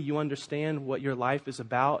quickly you understand what your life is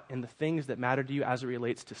about and the things that matter to you as it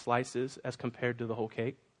relates to slices as compared to the whole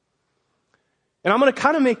cake? And I'm going to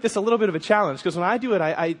kind of make this a little bit of a challenge because when I do it,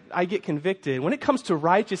 I get convicted. When it comes to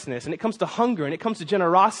righteousness and it comes to hunger and it comes to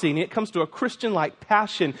generosity and it comes to a Christian-like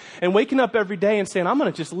passion and waking up every day and saying, I'm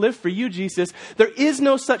going to just live for you, Jesus, there is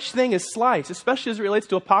no such thing as slice, especially as it relates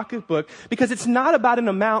to a pocketbook, because it's not about an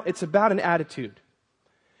amount, it's about an attitude.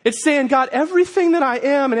 It's saying, God, everything that I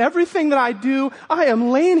am and everything that I do, I am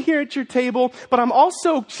laying here at your table, but I'm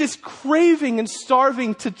also just craving and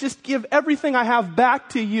starving to just give everything I have back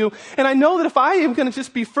to you. And I know that if I am going to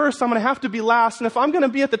just be first, I'm going to have to be last. And if I'm going to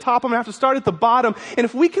be at the top, I'm going to have to start at the bottom. And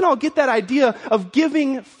if we can all get that idea of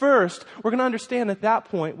giving first, we're going to understand at that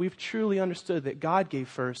point, we've truly understood that God gave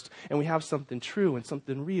first and we have something true and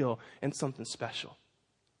something real and something special.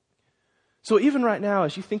 So even right now,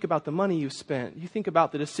 as you think about the money you've spent, you think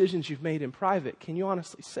about the decisions you've made in private, can you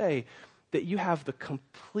honestly say that you have the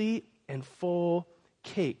complete and full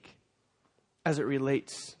cake as it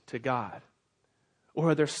relates to God? Or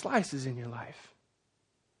are there slices in your life?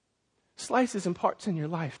 Slices and parts in your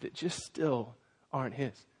life that just still aren't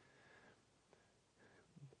His.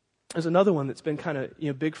 There's another one that's been kind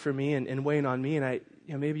of big for me and weighing on me, and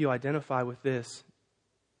maybe you identify with this.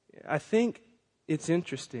 I think it's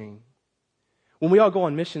interesting. When we all go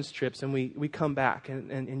on missions trips and we come back,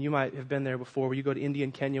 and you might have been there before, where you go to India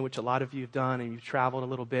and Kenya, which a lot of you have done, and you've traveled a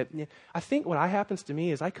little bit. I think what happens to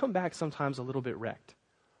me is I come back sometimes a little bit wrecked.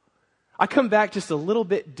 I come back just a little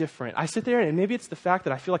bit different. I sit there, and maybe it's the fact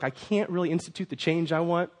that I feel like I can't really institute the change I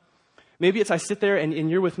want. Maybe it's I sit there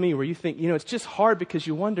and you're with me where you think, it's just hard because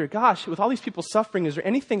you wonder, gosh, with all these people suffering, is there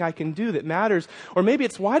anything I can do that matters? Or maybe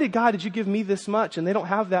it's, why did you give me this much and they don't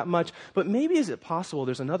have that much? But maybe is it possible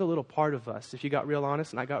there's another little part of us, if you got real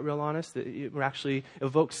honest and I got real honest, that it actually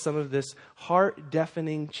evokes some of this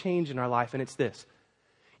heart-deafening change in our life, and it's this.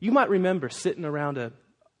 You might remember sitting around a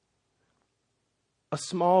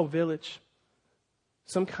small village,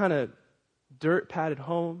 some kind of dirt-padded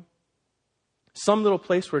home, some little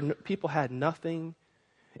place where people had nothing,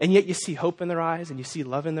 And yet you see hope in their eyes and you see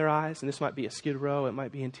love in their eyes. And this might be at Skid Row. It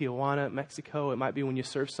might be in Tijuana, Mexico. It might be when you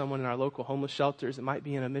serve someone in our local homeless shelters. It might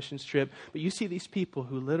be in a missions trip. But you see these people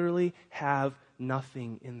who literally have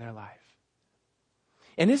nothing in their life.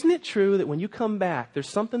 And isn't it true that when you come back, there's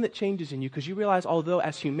something that changes in you because you realize, although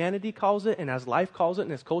as humanity calls it and as life calls it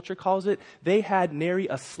and as culture calls it, they had nary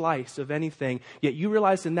a slice of anything, yet you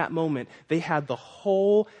realize in that moment they had the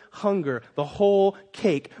whole hunger, the whole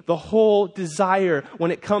cake, the whole desire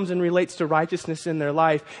when it comes and relates to righteousness in their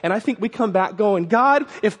life. And I think we come back going, God,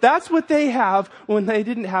 if that's what they have when they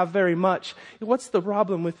didn't have very much, what's the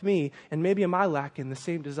problem with me? And maybe am I lacking the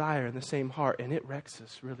same desire and the same heart? And it wrecks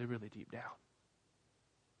us really, really deep down.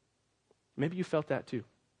 Maybe you felt that too.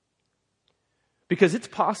 Because it's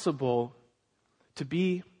possible to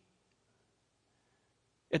be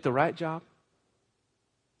at the right job.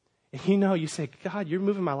 And you say, God, you're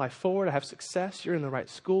moving my life forward. I have success. You're in the right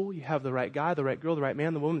school. You have the right guy, the right girl, the right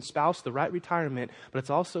man, the woman, the spouse, the right retirement. But it's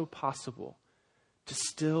also possible to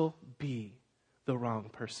still be the wrong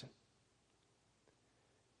person.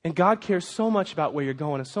 And God cares so much about where you're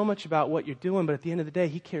going and so much about what you're doing. But at the end of the day,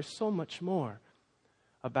 He cares so much more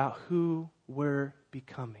about who we're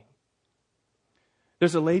becoming.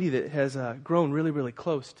 There's a lady that has grown really, really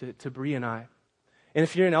close to Bree and I. And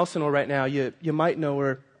if you're in Elsinore right now, you might know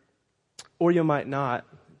her or you might not.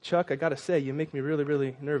 Chuck, I got to say, you make me really,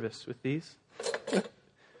 really nervous with these.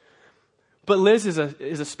 But Liz is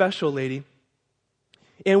a special lady.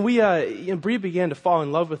 And Bree began to fall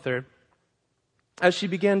in love with her as she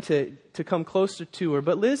began to come closer to her.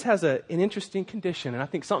 But Liz has an interesting condition, and I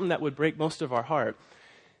think something that would break most of our heart.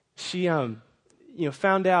 She,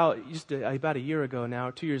 found out just about a year ago now,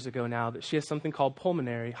 or 2 years ago now, that she has something called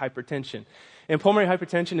pulmonary hypertension. And pulmonary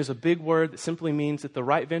hypertension is a big word that simply means that the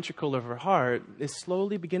right ventricle of her heart is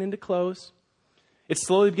slowly beginning to close. It's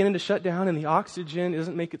slowly beginning to shut down, and the oxygen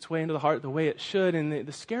doesn't make its way into the heart the way it should. And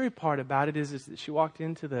the scary part about it is that she walked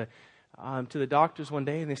into the doctors one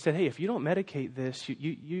day, and they said, hey, if you don't medicate this,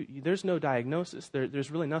 there's no diagnosis.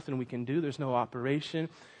 There's really nothing we can do. There's no operation.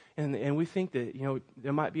 And we think that,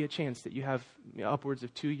 there might be a chance that you have upwards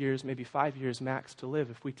of 2 years, maybe 5 years max to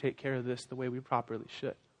live if we take care of this the way we properly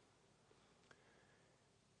should.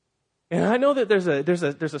 And I know that there's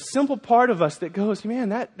a simple part of us that goes, man,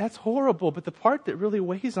 that's horrible. But the part that really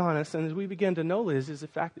weighs on us, and as we begin to know Liz, is the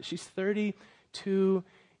fact that she's 32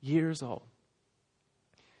 years old.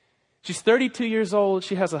 She's 32 years old.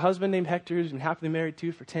 She has a husband named Hector who's been happily married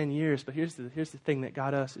to for 10 years. But here's the thing that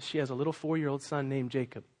got us, is she has a little 4-year-old son named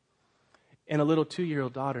Jacob and a little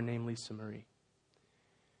 2-year-old daughter named Lisa Marie.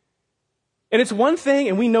 And it's one thing,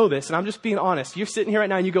 and we know this, and I'm just being honest. You're sitting here right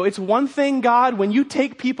now and you go, it's one thing, God, when you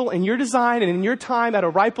take people in your design and in your time at a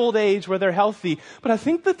ripe old age where they're healthy. But I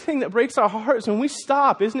think the thing that breaks our hearts when we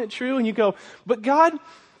stop, isn't it true? And you go, but God,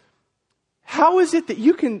 how is it that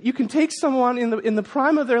you can take someone in the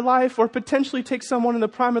prime of their life, or potentially take someone in the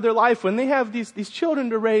prime of their life when they have these children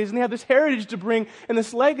to raise and they have this heritage to bring and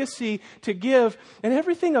this legacy to give? And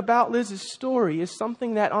everything about Liz's story is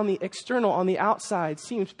something that on the external, on the outside,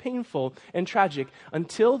 seems painful and tragic,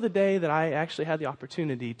 until the day that I actually had the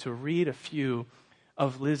opportunity to read a few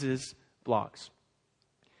of Liz's blogs.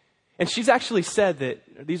 And she's actually said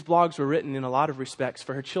that these blogs were written in a lot of respects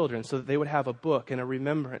for her children, so that they would have a book and a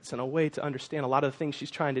remembrance and a way to understand a lot of the things she's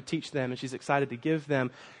trying to teach them and she's excited to give them.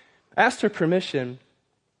 I asked her permission,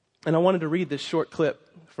 and I wanted to read this short clip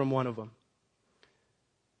from one of them.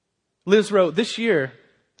 Liz wrote, "This year,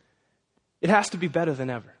 it has to be better than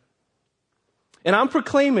ever. And I'm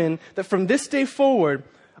proclaiming that from this day forward,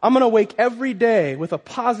 I'm going to wake every day with a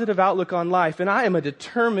positive outlook on life, and I am a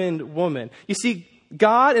determined woman. You see,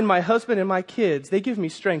 God and my husband and my kids, they give me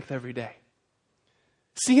strength every day.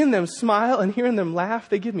 Seeing them smile and hearing them laugh,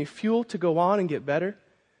 they give me fuel to go on and get better.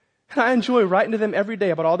 And I enjoy writing to them every day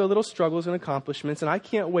about all their little struggles and accomplishments, and I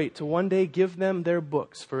can't wait to one day give them their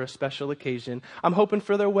books for a special occasion. I'm hoping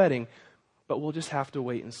for their wedding, but we'll just have to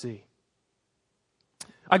wait and see."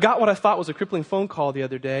 I got what I thought was a crippling phone call the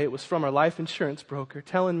other day. It was from our life insurance broker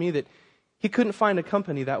telling me that he couldn't find a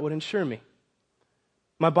company that would insure me.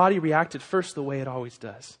 My body reacted first the way it always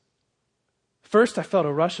does. First, I felt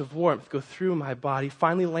a rush of warmth go through my body,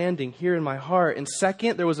 finally landing here in my heart. And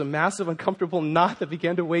second, there was a massive, uncomfortable knot that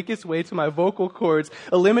began to wake its way to my vocal cords,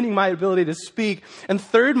 eliminating my ability to speak. And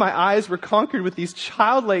third, my eyes were conquered with these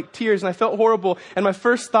childlike tears, and I felt horrible. And my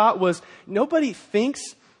first thought was, nobody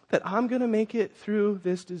thinks that I'm going to make it through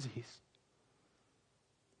this disease.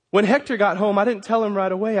 When Hector got home, I didn't tell him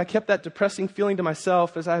right away. I kept that depressing feeling to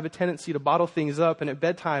myself, as I have a tendency to bottle things up. And at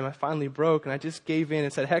bedtime, I finally broke, and I just gave in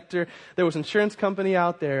and said, Hector, there was an insurance company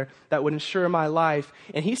out there that would insure my life.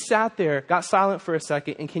 And he sat there, got silent for a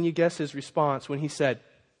second, and can you guess his response when he said,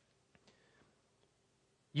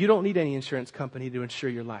 you don't need any insurance company to insure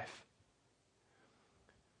your life,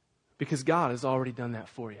 because God has already done that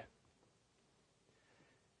for you.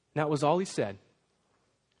 And that was all he said.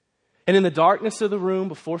 And in the darkness of the room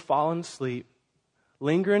before falling asleep,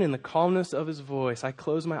 lingering in the calmness of his voice, I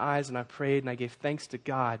closed my eyes and I prayed and I gave thanks to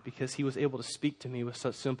God because he was able to speak to me with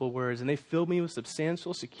such simple words. And they filled me with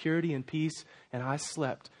substantial security and peace, and I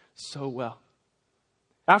slept so well.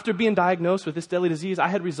 After being diagnosed with this deadly disease, I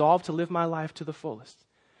had resolved to live my life to the fullest.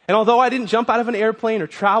 And although I didn't jump out of an airplane or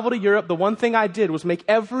travel to Europe, the one thing I did was make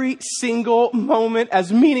every single moment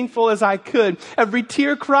as meaningful as I could. Every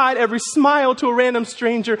tear cried, every smile to a random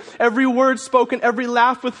stranger, every word spoken, every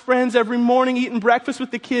laugh with friends, every morning eating breakfast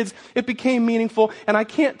with the kids, it became meaningful. And I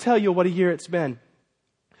can't tell you what a year it's been.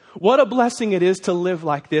 What a blessing it is to live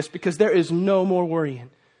like this, because there is no more worrying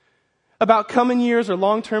about coming years or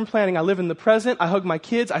long-term planning. I live in the present. I hug my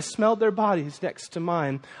kids. I smelled their bodies next to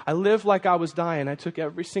mine. I lived like I was dying. I took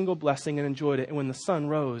every single blessing and enjoyed it. And when the sun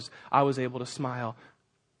rose, I was able to smile.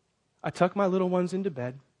 I tucked my little ones into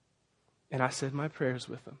bed, and I said my prayers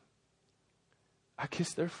with them. I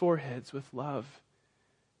kissed their foreheads with love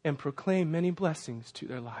and proclaimed many blessings to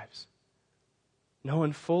their lives,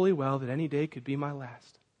 knowing fully well that any day could be my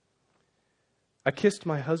last. I kissed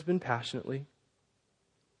my husband passionately,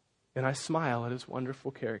 and I smile at his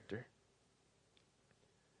wonderful character.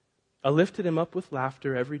 I lifted him up with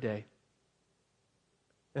laughter every day,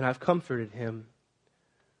 and I've comforted him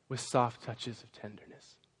with soft touches of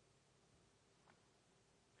tenderness.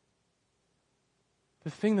 The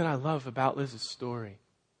thing that I love about Liz's story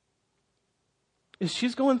is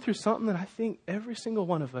she's going through something that I think every single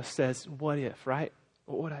one of us says, what if, right?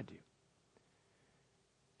 What would I do?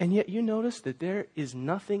 And yet you notice that there is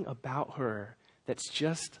nothing about her that's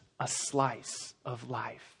just a slice of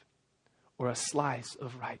life or a slice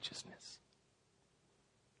of righteousness.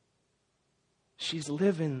 She's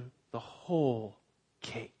living the whole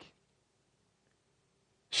cake.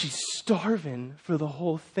 She's starving for the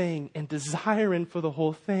whole thing and desiring for the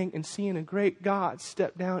whole thing and seeing a great God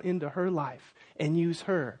step down into her life and use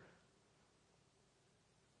her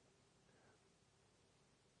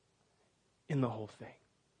in the whole thing.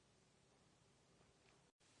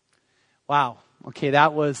 Wow. Okay,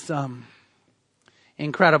 that was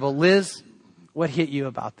incredible. Liz, what hit you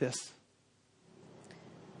about this?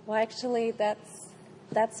 Well, actually,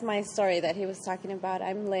 that's my story that he was talking about.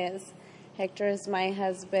 I'm Liz. Hector is my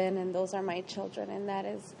husband, and those are my children, and that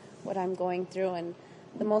is what I'm going through. And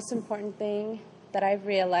the most important thing that I've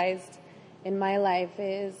realized in my life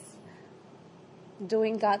is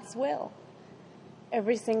doing God's will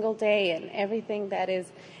every single day, and everything that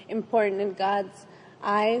is important in God's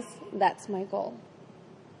eyes, that's my goal.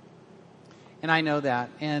 And I know that.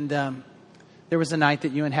 And there was a night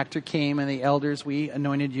that you and Hector came, and the elders, we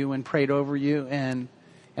anointed you and prayed over you. And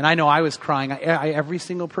I know I was crying, every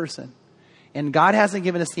single person. And God hasn't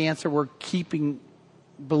given us the answer we're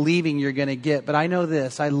believing you're going to get. But I know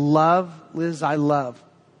this. I love, Liz, I love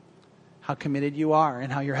how committed you are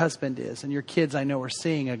and how your husband is. And your kids, I know, are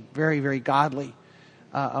seeing a very, very godly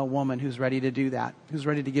a woman who's ready to do that, who's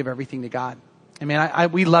ready to give everything to God. I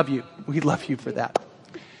mean, we love you. We love you for that.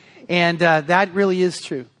 And that really is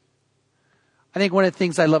true. I think one of the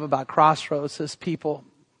things I love about Crossroads is people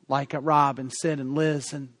like Rob and Sid and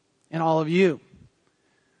Liz and all of you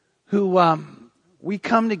who we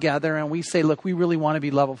come together and we say, look, we really want to be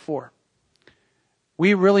level 4.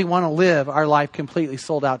 We really want to live our life completely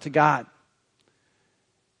sold out to God.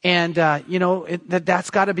 And, that's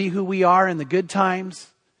got to be who we are in the good times.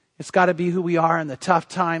 It's got to be who we are in the tough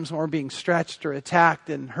times when we're being stretched or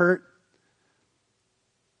attacked and hurt.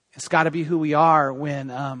 It's got to be who we are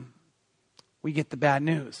when we get the bad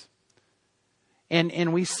news.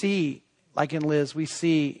 And we see, like in Liz, we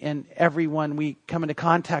see in everyone we come into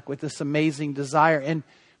contact with this amazing desire.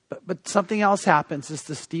 But something else happens, is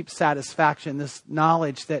this deep satisfaction, this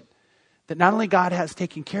knowledge that not only God has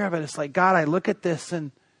taken care of it, it's like, God, I look at this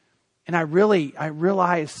and I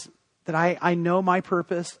realize that I know my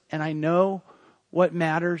purpose and I know what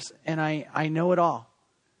matters and I know it all.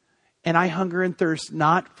 And I hunger and thirst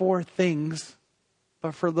not for things,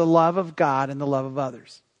 but for the love of God and the love of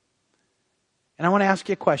others. And I want to ask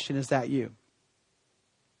you a question. Is that you?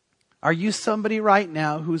 Are you somebody right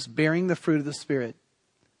now who's bearing the fruit of the Spirit?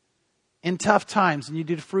 In tough times, and you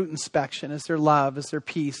do fruit inspection. Is there love? Is there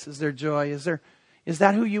peace? Is there joy? Is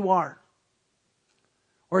that who you are?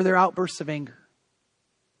 Or are there outbursts of anger?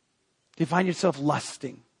 Do you find yourself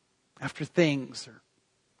lusting after things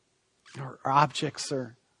or objects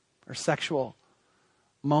or sexual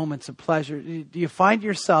moments of pleasure? Do you find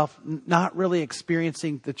yourself not really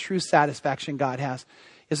experiencing the true satisfaction God has?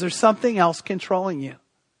 Is there something else controlling you?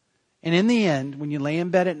 And in the end, when you lay in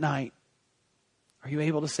bed at night, are you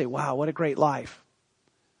able to say, wow, what a great life.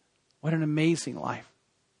 What an amazing life.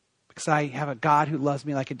 Because I have a God who loves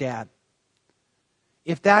me like a dad.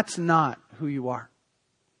 If that's not who you are,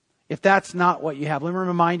 if that's not what you have, let me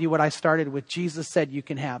remind you what I started with. Jesus said you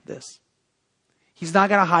can have this. He's not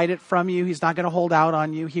going to hide it from you. He's not going to hold out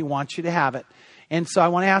on you. He wants you to have it. And so I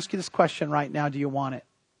want to ask you this question right now. Do you want it?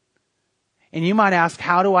 And you might ask,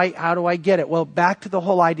 how do I get it? Well, back to the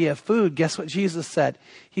whole idea of food. Guess what Jesus said?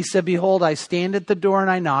 He said, behold, I stand at the door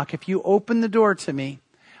and I knock. If you open the door to me,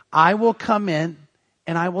 I will come in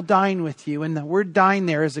and I will dine with you. And the word dine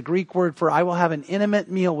there is a Greek word for I will have an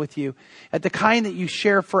intimate meal with you, at the kind that you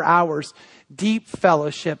share for hours, deep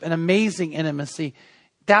fellowship, an amazing intimacy.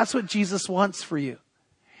 That's what Jesus wants for you.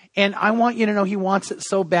 And I want you to know He wants it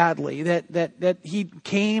so badly that He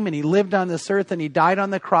came and He lived on this earth and He died on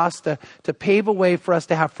the cross to pave a way for us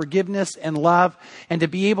to have forgiveness and love and to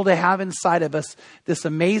be able to have inside of us this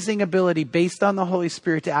amazing ability based on the Holy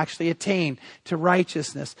Spirit to actually attain to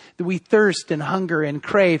righteousness. That we thirst and hunger and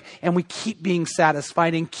crave and we keep being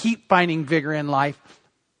satisfied and keep finding vigor in life.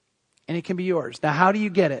 And it can be yours. Now, how do you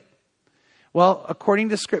get it? Well, according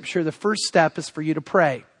to Scripture, the first step is for you to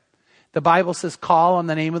pray. The Bible says, call on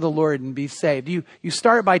the name of the Lord and be saved. You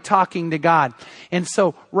start by talking to God. And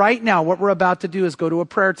so right now, what we're about to do is go to a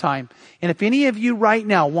prayer time. And if any of you right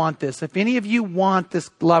now want this, if any of you want this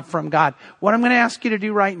love from God, what I'm going to ask you to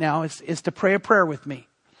do right now is to pray a prayer with me.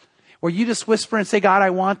 Where you just whisper and say, God, I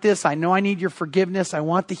want this. I know I need your forgiveness. I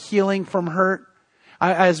want the healing from hurt.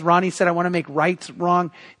 As Ronnie said, I want to make right wrong.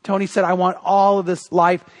 Tony said, I want all of this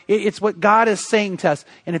life. It's what God is saying to us.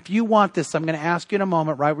 And if you want this, I'm going to ask you in a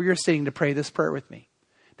moment, right where you're sitting, to pray this prayer with me.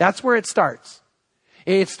 That's where it starts.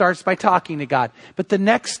 It starts by talking to God. But the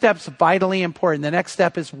next step's vitally important. The next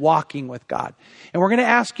step is walking with God. And we're going to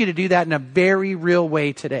ask you to do that in a very real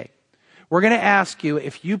way today. We're going to ask you,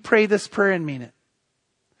 if you pray this prayer and mean it,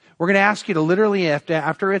 we're going to ask you to literally,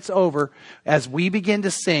 after it's over, as we begin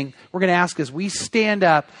to sing, we're going to ask as we stand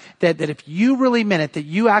up that if you really meant it, that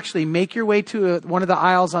you actually make your way to one of the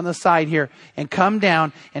aisles on the side here and come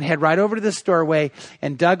down and head right over to this doorway.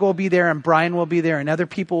 And Doug will be there and Brian will be there and other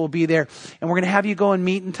people will be there. And we're going to have you go and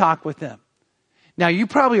meet and talk with them. Now, you are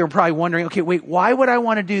probably wondering, okay, wait, why would I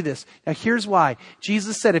want to do this? Now, here's why.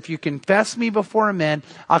 Jesus said, if you confess me before men,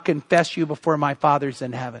 I'll confess you before my Father's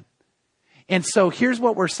in heaven. And so here's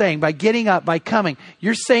what we're saying. By getting up, by coming,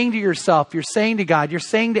 you're saying to yourself, you're saying to God, you're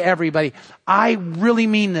saying to everybody, I really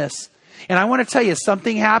mean this. And I want to tell you,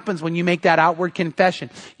 something happens when you make that outward confession.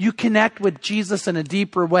 You connect with Jesus in a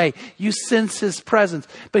deeper way. You sense His presence.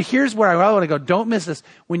 But here's where I want to go. Don't miss this.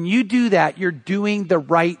 When you do that, you're doing the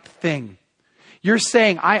right thing. You're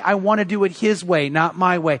saying, I want to do it His way, not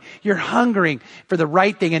my way. You're hungering for the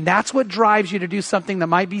right thing. And that's what drives you to do something that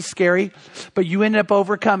might be scary, but you end up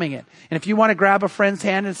overcoming it. And if you want to grab a friend's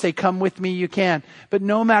hand and say, come with me, you can. But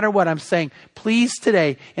no matter what I'm saying, please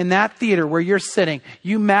today, in that theater where you're sitting,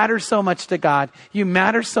 you matter so much to God. You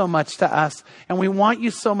matter so much to us. And we want you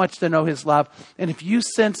so much to know His love. And if you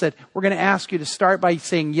sense it, we're going to ask you to start by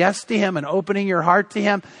saying yes to Him and opening your heart to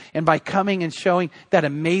Him, and by coming and showing that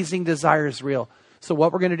amazing desire is real. So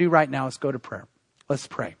what we're going to do right now is go to prayer. Let's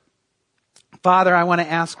pray. Father, I want to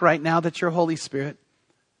ask right now that your Holy Spirit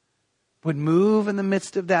would move in the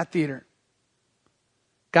midst of that theater.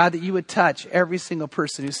 God, that you would touch every single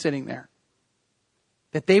person who's sitting there.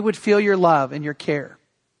 That they would feel your love and your care.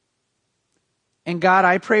 And God,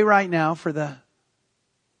 I pray right now for the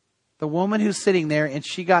woman who's sitting there and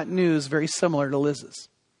she got news very similar to Liz's.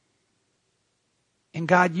 And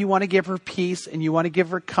God, you want to give her peace and you want to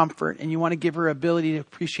give her comfort and you want to give her ability to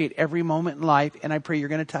appreciate every moment in life. And I pray you're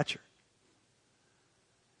going to touch her.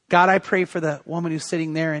 God, I pray for the woman who's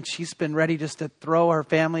sitting there and she's been ready just to throw her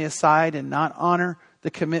family aside and not honor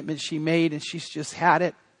the commitment she made, and she's just had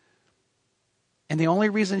it. And the only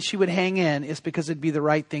reason she would hang in is because it'd be the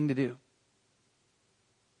right thing to do.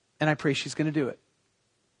 And I pray she's going to do it.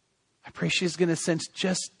 I pray she's going to sense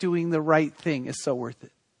just doing the right thing is so worth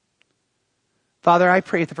it. Father, I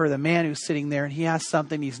pray for the man who's sitting there and he has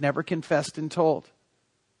something he's never confessed and told.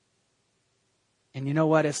 And you know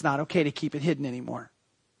what? It's not okay to keep it hidden anymore.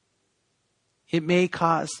 It may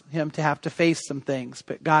cause him to have to face some things,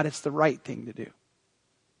 but God, it's the right thing to do.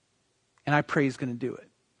 And I pray He's going to do it.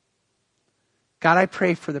 God, I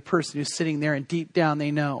pray for the person who's sitting there and deep down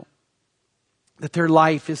they know that their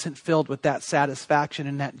life isn't filled with that satisfaction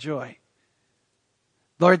and that joy.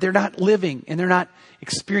 Lord, they're not living and they're not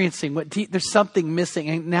experiencing there's something missing.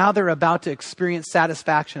 And now they're about to experience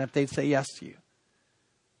satisfaction if they say yes to you.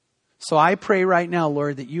 So I pray right now,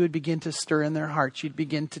 Lord, that you would begin to stir in their hearts. You'd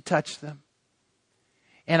begin to touch them.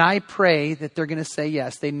 And I pray that they're going to say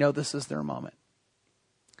yes. They know this is their moment.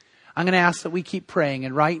 I'm going to ask that we keep praying.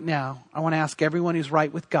 And right now, I want to ask everyone who's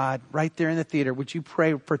right with God, right there in the theater, would you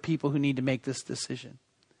pray for people who need to make this decision?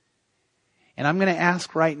 And I'm going to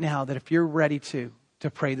ask right now that if you're ready to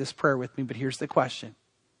pray this prayer with me, but here's the question.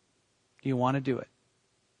 Do you want to do it?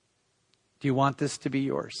 Do you want this to be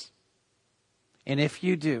yours? And if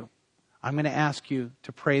you do, I'm going to ask you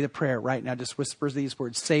to pray the prayer right now. Just whisper these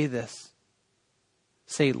words. Say this.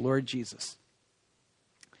 Say, Lord Jesus,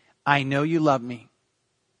 I know you love me.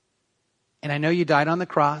 And I know you died on the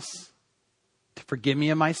cross to forgive me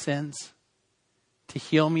of my sins, to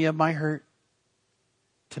heal me of my hurt,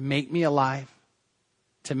 to make me alive,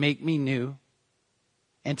 to make me new,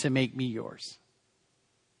 and to make me yours.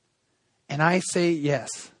 And I say,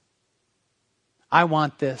 yes, I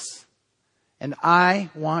want this. And I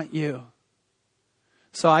want you.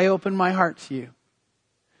 So I open my heart to you.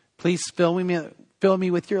 Please fill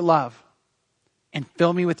me with your love and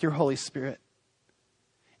fill me with your Holy Spirit.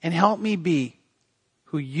 And help me be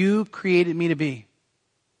who you created me to be.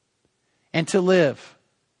 And to live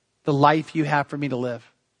the life you have for me to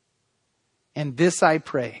live. And this I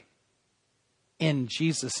pray in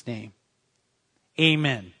Jesus' name.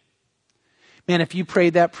 Amen. Man, if you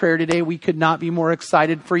prayed that prayer today, we could not be more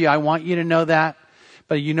excited for you. I want you to know that.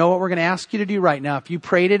 But you know what we're going to ask you to do right now? If you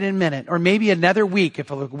prayed it in a minute, or maybe another week, if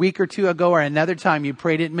a week or two ago or another time you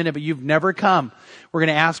prayed it in a minute, but you've never come, we're going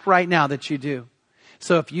to ask right now that you do.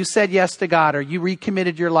 So if you said yes to God or you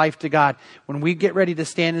recommitted your life to God, when we get ready to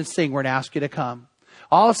stand and sing, we're going to ask you to come.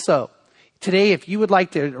 Also, today, if you would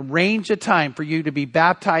like to arrange a time for you to be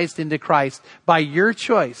baptized into Christ by your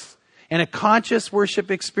choice and a conscious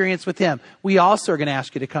worship experience with Him, we also are going to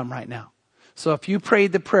ask you to come right now. So if you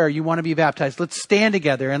prayed the prayer, you want to be baptized, let's stand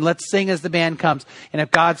together and let's sing as the band comes. And if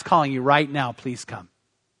God's calling you right now, please come.